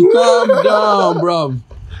like, what? You calm down, bro.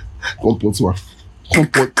 comport one.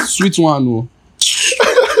 Comfort, sweet one, no.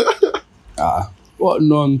 What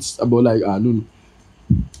nonsense about like I don't know.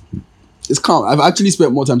 It's calm. I've actually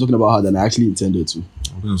spent more time talking about her than I actually intended to.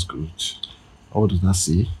 Oh, that's good. What does that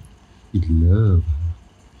say? It love.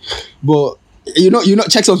 But you know,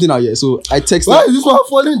 check something out here. So I texted. Why is this one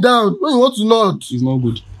falling down? When you want to nod? It's not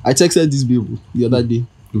good. I texted this babe the other day.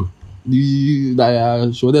 Who? She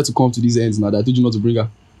wanted to come to these ends now. That I told you not to bring her.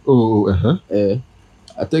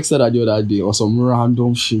 I texted her the other day on some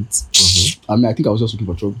random shit. I mean, I think I was just looking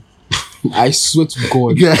for trouble. I swear to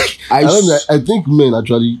God. Yeah. I think men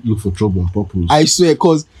actually look for trouble on purpose. I swear,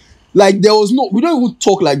 cause like there was we don't even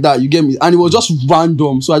talk like that. You get me? And it was just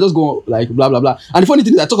random. So I just go like blah blah blah. And the funny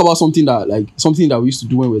thing is, I talk about something that we used to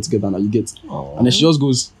do when we were together. Now you get. Aww. And then she just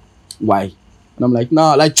goes, "Why?" And I'm like,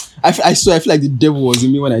 "Nah." Like I swear, I feel like the devil was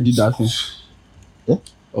in me when I did that thing. Yeah?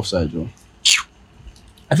 Offside, Joe.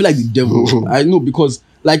 I feel like the devil. I know because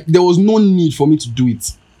like there was no need for me to do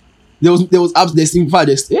it. There was in fact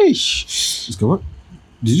What?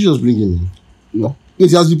 Did you just bring him in? No. Yes,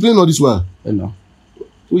 he has been playing all this while. No.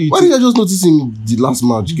 Why did I just notice him the last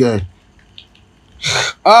match, guy?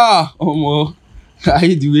 I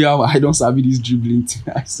hate the way I don't sabi this dribbling thing.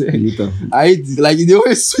 I said Later. I hate it. Like they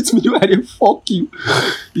always sweet me when they fuck you.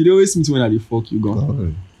 They always sweet me when they fuck you.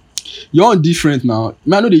 Gone. You're on different now.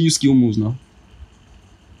 Man, I know they use skill moves now.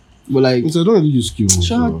 But like I don't really use skill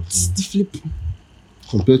moves. the flip.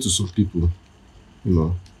 Compared to some people, you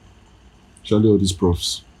know, actually all these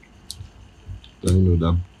profs that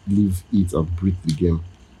that live, eat, and breathe the game.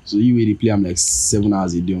 So you really play them like 7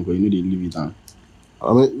 hours a day, because you know they leave it down.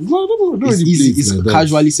 I mean, no, I don't It's really easy. play it It's like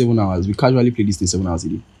casually 7 hours. We casually play this thing 7 hours a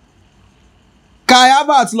day. Kai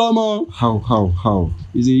Havertz, Lomo. that. How?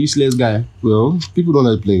 He's a useless guy. Well, people don't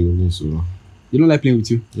like playing with me, so They don't like playing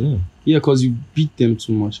with you. yeah. Yeah, because you beat them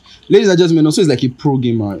too much. Ladies and gentlemen, also it's like a pro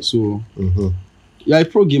gamer. So you're a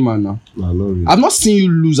pro gamer now. Nah, not really. I've not seen you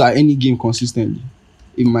lose at any game consistently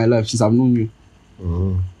in my life since I've known you.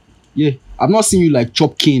 Yeah, I've not seen you like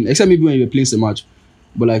chop king, except maybe when you were playing a match.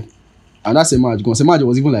 But like, and that's a match. Semaj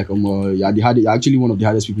was even like you're actually one of the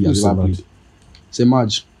hardest people you've ever played.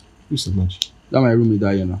 Semaj. Who's the match? That's my roommate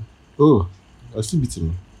that year now. Oh, I still beat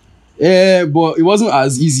him. Yeah, but it wasn't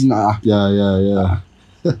as easy now. Yeah.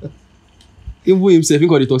 Even himself, I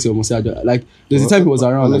think he talks almost like there's a time he was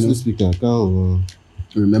around. Honestly speaking, I can't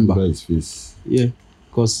remember his face. Yeah,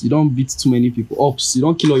 because you don't beat too many people. Ops, you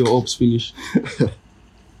don't kill all your ops. Finish.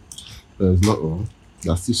 It's not all.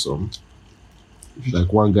 There's still some.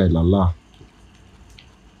 Like one guy, Lala.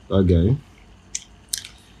 That guy.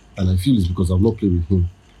 And I feel it's because I've not played with him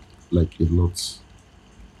like a lot.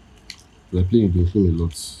 We're playing with him a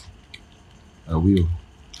lot. I will.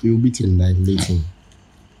 You will beat him. Annihilate him.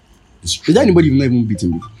 Is there anybody you've not even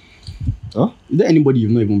beaten before? Huh? Is there anybody you've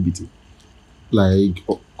not even beaten? Like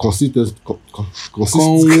consistent.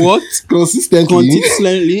 What? Consistently.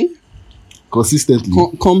 Consistently.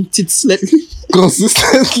 Come tits slightly.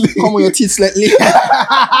 Consistently. Come on your tits slightly.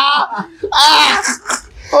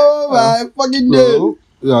 Oh my fucking god.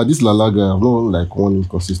 Yeah, this Lala guy, I've not like won him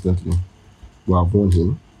consistently. But I've won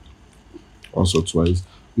him also twice.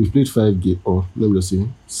 We've played 5 games, or let me just say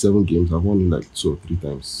 7 games. I've won him like 2 or 3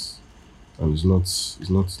 times. And it's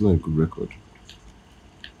not a good record.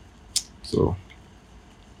 So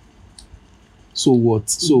what?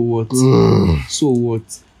 So what?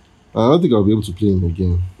 I don't think I'll be able to play him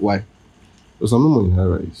again. Why? Because I'm no more in high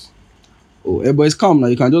rise. Oh, but it's calm now.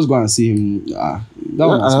 You can just go and see him. That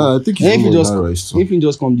one is I think he's if no you more in just high rise too. if you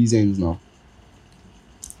just come these ends now.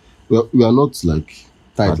 We are not like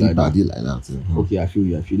Tight like that. paddy like that. Okay, I feel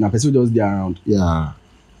you. Now person just there around. Yeah.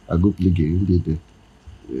 I go play game, they there.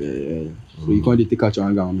 Yeah. So you can't take out your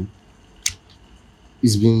anger on me.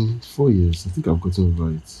 It's been 4 years. I think I've gotten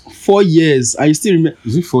over it. 4 years. And you still remember?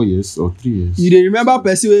 Is it 4 years or 3 years? You didn't remember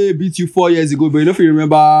person who beat you 4 years ago, but you don't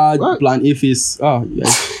remember What? Plan A face. I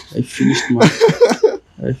finished, man.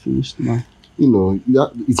 I finished, man. You know,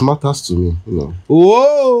 it matters to me, you know.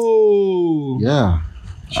 Oh. Yeah.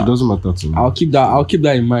 She doesn't matter to me. I'll keep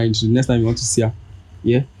that in mind. So next time you want to see her,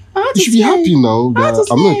 yeah. You should be happy now that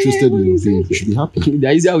I'm not interested in your babe. You should be happy.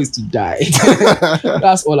 The easier way is to die.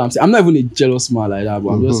 That's all I'm saying. I'm not even a jealous man like that, but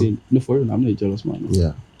I'm just saying, no, for real, I'm not a jealous man. No.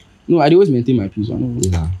 Yeah. No, I always maintain my peace. I know.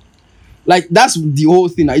 Yeah. Like that's the whole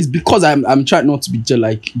thing. It's because I'm trying not to be jealous.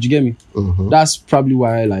 Like, do you get me? That's probably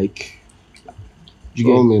why. Like, do you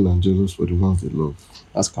get all me? men are jealous for the ones they love.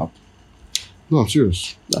 That's cap. No, I'm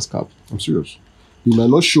serious. That's cap. I'm serious. They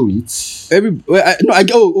might not show it. Okay.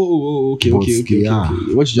 Yeah.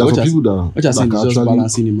 What There are some people that you're saying is just actually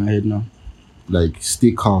balancing in my head now. like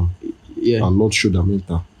stay calm Yeah. and not show their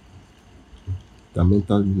mental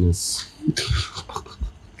illness.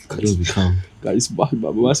 Just be calm. God, it's bad,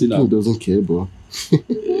 Baba. Say He that. doesn't care, bro.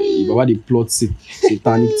 Baba, they plot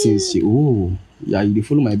satanic things. Say, oh, yeah, you dey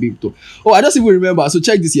follow my big talk. Oh, I just even remember. So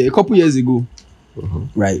check this here. A couple years ago,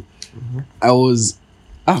 right? I was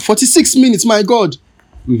 46 minutes. My God,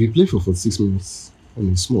 We've been playing for 46 minutes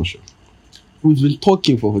and it's small, sure. we've been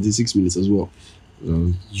talking for 46 minutes as well.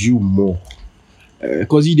 You more.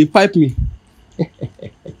 Because you they pipe me.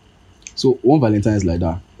 So one Valentine's like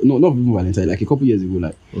that. No, not even Valentine. Like a couple years ago,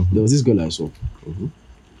 like there was this girl I saw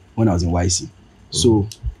when I was in YC. So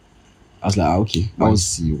I was like, okay.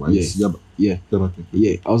 YC. Yeah.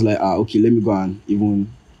 I was like, okay, let me go and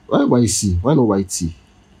even. Why YC? Why not YT?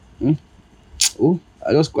 Oh,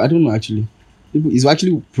 I don't know actually. It's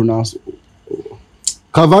actually pronounced.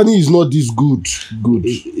 Cavani is not this good.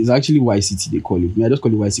 It's actually YCT they call it. I just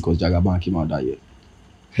call it YC because Jagaban came out that year.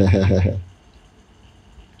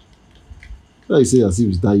 I say as if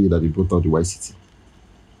it's that year that they brought out the YCT.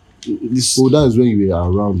 That is when you were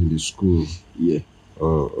around in the school. Yeah.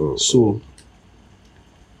 So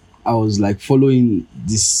I was like following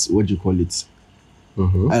this, what do you call it?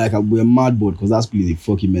 We're mad bored because that school is a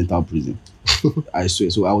fucking mental prison. I swear.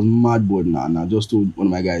 So I was mad bored now, and I just told one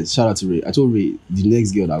of my guys, shout out to Ray. I told Ray, the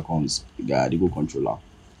next girl that comes, the guy, they go control her.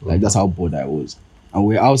 Like that's how bored I was. And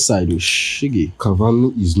we're outside with Shiggy.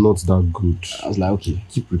 Cavani is not that good. I was like, okay.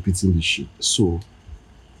 Keep repeating this shit. So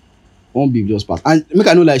one babe just passed. And make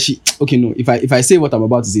I know like okay, no, if I say what I'm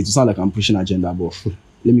about to say, it will sound like I'm pushing agenda, but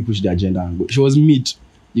let me push the agenda and go. She was mid.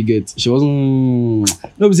 You get, she wasn't,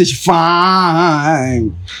 nobody say she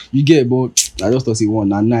fine. You get, but I just thought say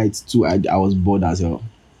one, at night, two, I was bored as hell.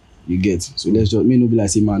 You get, so let's just, me no be like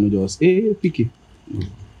say man, no just, hey, picky.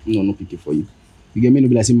 No picky for you. You get me, no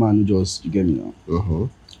be like say man, no just, you get me now.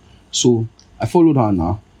 So I followed her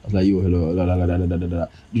now. I was like, yo, hello,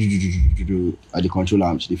 at the control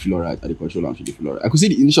arm, she did feel alright. At the control arm, she did feel alright. I could see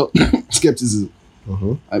the initial skepticism,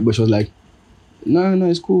 but she was like, no,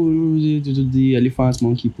 it's cool. The elephant,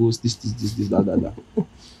 monkey post, this, that.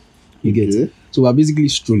 You get it? So we're basically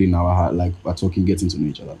strolling now, like we're talking, getting to know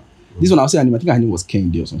each other. This one, I'll say, I think her name was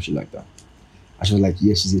Kendi or some shit like that. And she was like,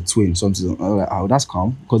 yeah, she's a twin. Something. I was like, oh, that's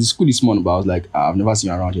calm. Because the school is small, but I was like, I've never seen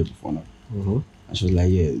you around here before now. And she was like,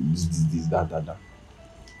 yeah, this, that.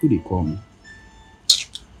 Who they call me?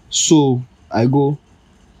 So I go,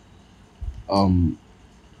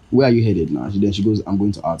 where are you headed now? Then she goes, I'm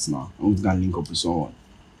going to arts now. I'm going to go and link up with someone.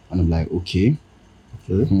 And I'm like, okay.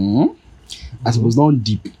 I suppose not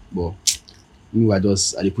deep, but me,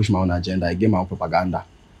 I push my own agenda. I get my own propaganda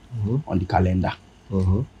on the calendar,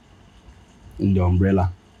 in the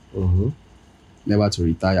umbrella. Never to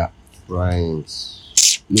retire. Right.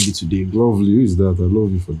 Maybe today. Lovely. Who is that? I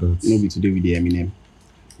love you for that. Maybe today with the Eminem.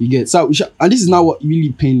 You get, so and this is now what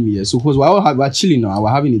really pained me. So because we're chilling now, we're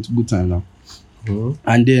having a good time now.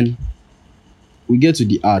 And then we get to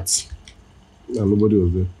the art. Yeah, nobody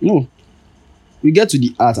was there. No. We get to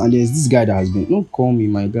the art and there's this guy that has been, don't call me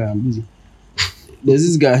my guy, I'm busy. There's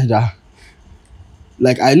this guy that,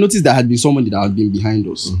 like, I noticed there had been someone that had been behind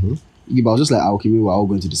us. But I was just like, okay, maybe we're all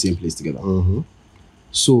going to the same place together.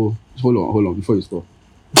 So hold on before you stop.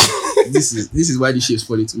 this is why this shit is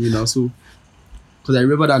funny to me now. So because I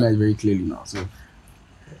remember that night very clearly now. So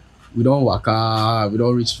we don't waka, we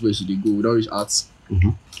don't reach where she did go, we don't reach arts. We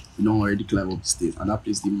don't already climb up the stairs, and that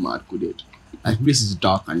place is mad coded. Like the place is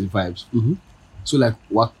dark and it vibes. Mm-hmm. So like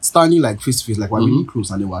we're standing like face to face, like we're really close,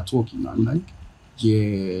 and then we're talking and like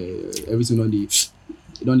everything on the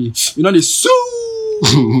so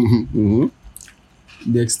Mm-hmm.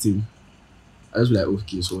 next thing. I just be like,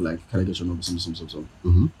 okay, so like can I get your number? Some.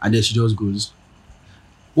 Mm-hmm. And then she just goes,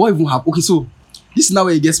 what even happened? Okay, so this is now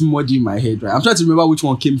where it gets muddy in my head, right? I'm trying to remember which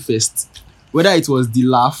one came first. Whether it was the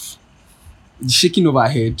laugh, the shaking of her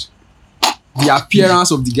head, the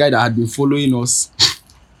appearance of the guy that had been following us,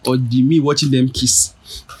 or the me watching them kiss.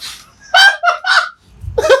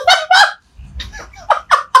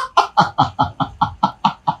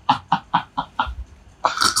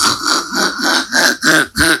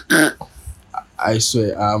 I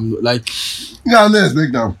swear, like Yeah, I don't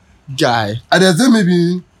expect that. guy. And then say maybe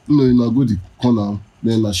you know go the corner,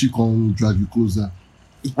 then she come drag you closer.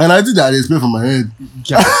 And I did that. I expect from my head.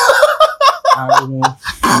 Guy.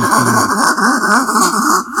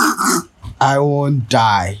 I won't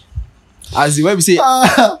die. As in, when we say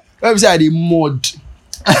I did mud,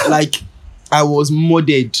 like I was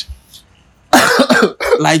mudded.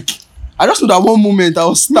 Like I just know that one moment I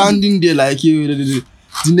was standing there like the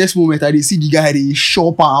next moment I did see the guy they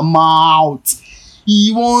shop her mouth.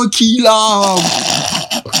 He won't kill him.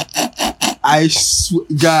 I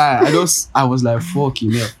was like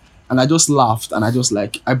fucking hell. And I just laughed and I just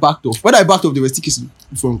like I backed off. When I backed off, they were still kissing.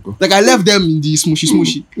 Like I left them in the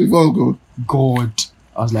smushy. God.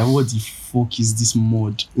 I was like, what the fuck is this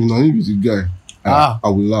mud? You know, if it's a guy, I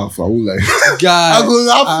will laugh. I will like guy. I will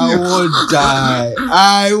laugh. I won't die.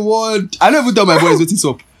 I don't even tell my boys waiting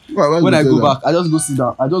up. When I go back, I just go sit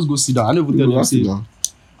down. I don't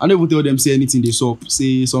even tell them say anything they sup.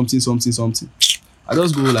 Say something. I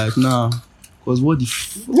just go like nah. Cause what the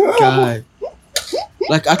guy?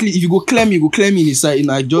 Like at least if you go clear me in the side,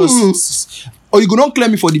 and I just or you go not clear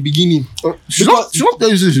me for the beginning. She don't tell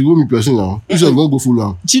you say she go me person now. You should go full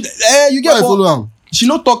on. You get follow am. She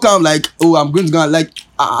not talk am like I'm going to go like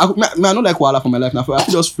I don't like wahala for my life now. I feel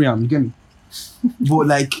just free am. You get me? But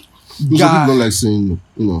like Some people don't like saying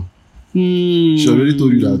she already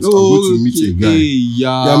told you that I'm going to meet a guy. They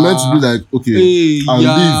are meant to be like, okay, I'll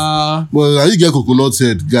leave. But now you get coconut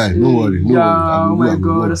head, guy. Don't worry. Oh my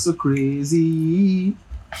God, that's so crazy.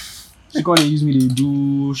 She can't use me to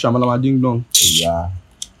do shamalama ding dong. Yeah.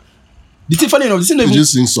 The thing funny enough, the thing you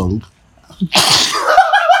just sing song.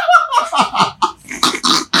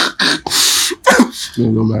 No,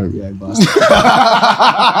 don't marry me. Yeah,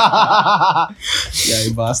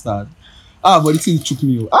 you bastard. But the thing took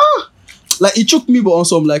me. Like it took me, but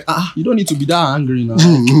also I'm like, you don't need to be that angry now.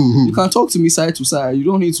 Like, you can talk to me side to side. You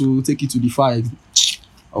don't need to take it to the fight.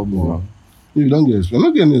 Oh boy. You don't get experience. I'm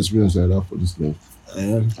not getting experience like that for this life.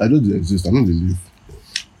 I don't exist. I don't live.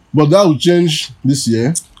 But that will change this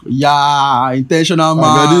year. Yeah, intentional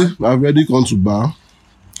man. I've already gone to bar.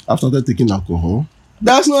 I've started taking alcohol.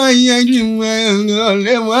 That's why I dream. I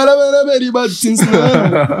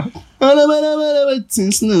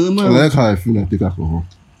like how I feel when I take alcohol.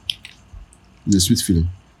 It's a sweet feeling.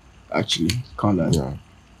 Actually, can't lie. Yeah.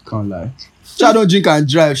 Can't lie. I don't drink and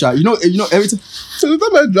drive, Sha. You know every time. So the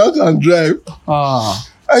time I drink and drive.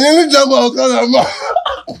 I only jump out of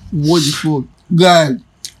what the fuck? Guy,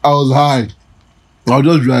 I was high. I was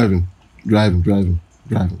just driving. I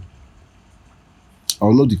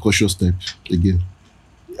was not the cautious type again.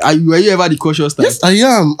 Were you ever the cautious type? Yes, I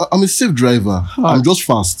am. I'm a safe driver. I'm just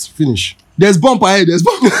fast. Finish. There's bump ahead. There's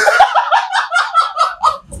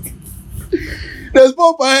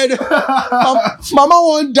bump ahead. Mama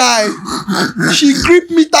won't die. She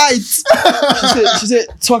gripped me tight. She said,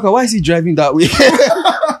 Tucker, why is he driving that way?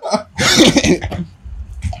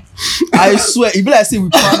 I swear, if I say we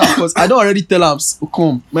plan out, because I don't already tell him,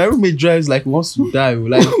 come. My roommate drives like he wants to die.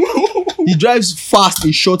 Like he drives fast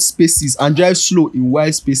in short spaces and drives slow in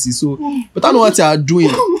wide spaces. So, but I know what they are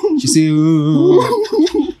doing. She say,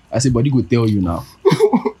 I say, buddy, go tell you now.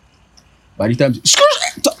 By the time,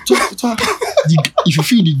 if you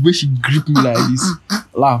feel the way she grip me like this,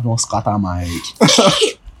 laugh don't scatter my head.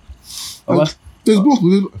 There's both.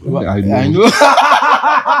 I know.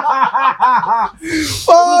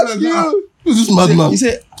 Fuck you. This is madman. He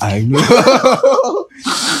said, I know.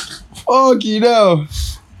 Fuck you know.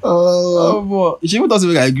 Boy. She even thought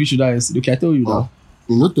I agree to that yesterday. Okay, I tell you now.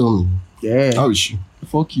 You not tell me. Yeah. How is she?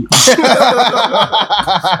 Fuck you.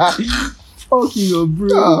 Fuck you,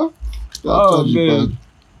 bro. Man.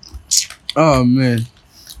 Oh man.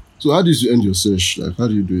 So how did you end your search? Like how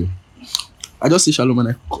do you do it? I just say shalom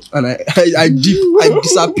and I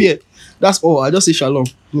disappear. That's all. I just say shalom.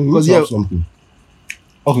 Because something.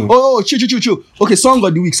 Okay. Oh, chill. Okay, song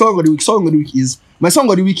of the week is my song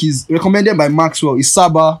of the week is recommended by Maxwell. It's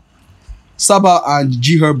Saba Saba and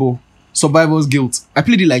G Herbo, Survivor's Guilt. I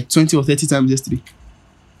played it like 20 or 30 times yesterday.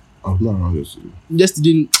 I was not around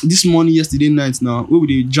yesterday. This morning, yesterday night now, where we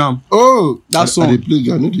dey jam. Oh, That song. I play.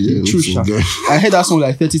 I know the True, sha. I heard that song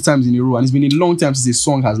like 30 times in a row, and it's been a long time since a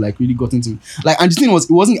song has like really gotten to me. Like, and the thing was,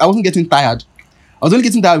 I wasn't getting tired. I was only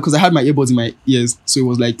getting tired because I had my earbuds in my ears, so it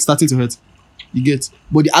was like starting to hurt. You get,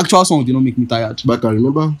 but the actual song did not make me tired. But I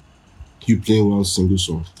remember you playing one single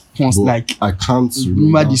song. Once, But like, I can't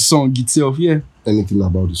remember the song itself. Yeah, anything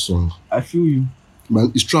about the song. I feel you.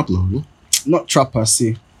 Man, it's trap now, no? Not trap per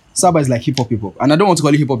se. Saba is like hip hop, and I don't want to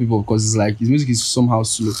call it hip hop because it's like his music is somehow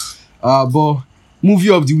slow. But movie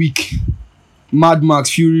of the week: Mad Max,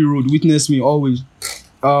 Fury Road, Witness Me, always.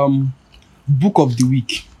 Book of the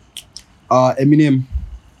week: Eminem,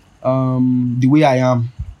 The Way I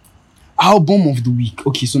Am. Album of the week.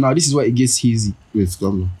 Okay, so now this is where it gets hazy. Wait,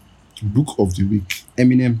 come on. Book of the week.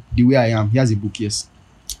 Eminem, The Way I Am. He has a book, yes.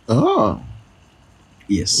 Ah,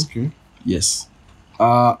 Yes. okay. Yes.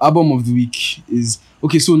 Album of the week is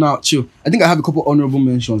okay. So now, chill. I think I have a couple honorable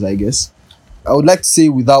mentions. I guess I would like to say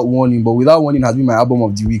Without Warning, but Without Warning has been my album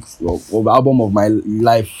of the week or album of my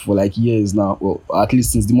life for like years now, or at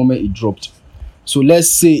least since the moment it dropped. So let's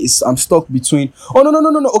say I'm stuck between. Oh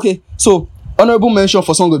no. Okay, so honorable mention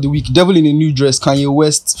for song of the week: Devil in a New Dress, Kanye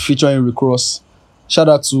West featuring Rick Ross. Shout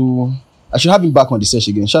out to. I should have him back on the search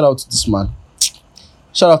again. Shout out to this man.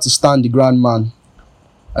 Shout out to Stan, the grand man.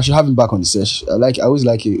 I should have him back on the search. I always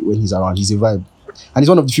like it when he's around. He's a vibe. And he's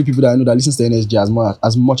one of the few people that I know that listens to NSG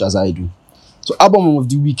as much as I do. So album of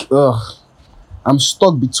the week, I'm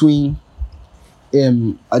stuck between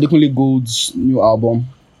Adekunle Gold's new album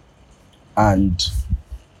and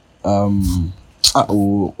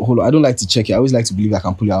hold on. I don't like to check it. I always like to believe I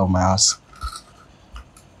can pull it out of my ass.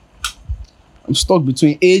 I'm stuck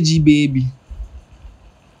between AG Baby.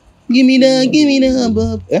 Give me the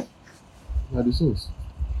bub. Eh? Now the songs.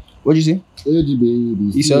 What did you say? AG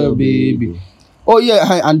Baby. It's your baby. Oh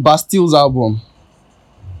yeah, and Bastille's album.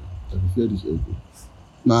 I prefer this album.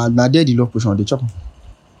 Nah, there the Love Potion, they chop.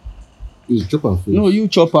 It's chop and face. No, you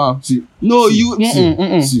chop am. See. No, see,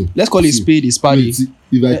 you. see, Let's call it spade a spade. Wait, see,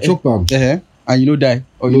 if I chop am And you know die,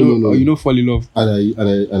 or No. or you know fall in love.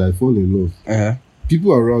 and I fall in love,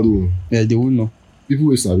 people around me, They won't know. people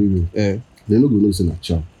wey sabi me, they no go know say na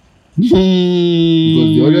charm. Because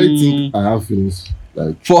Because they already think I have feelings.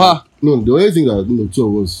 Like for her. No, they already think that two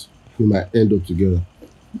of us we might end up together.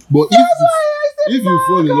 But if you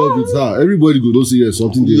fall in love with her, everybody go know say yes,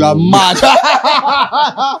 something dey You are wrong. mad.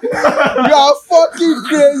 You are fucking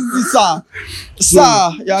crazy, sir.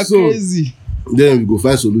 Sir, you are crazy. Then we go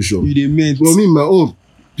find solution. You dey meant. For me, my own,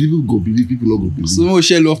 people go believe, people no go believe. So no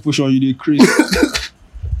share Love Potion, you dey crazy.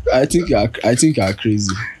 I think you are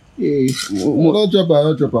crazy. Hey, I don't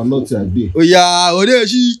chop am, not till I dey. Oh yeah, oh there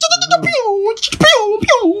she.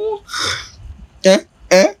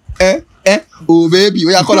 Oh baby,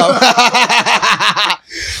 we are call her.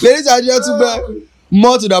 Ladies and gentlemen,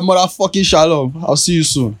 more to that motherfucking shalom. I'll see you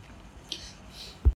soon.